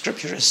me, as the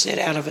scripture has said,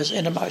 out of his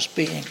innermost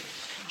being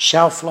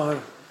shall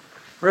flow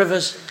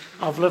rivers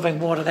of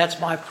living water. That's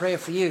my prayer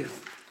for you.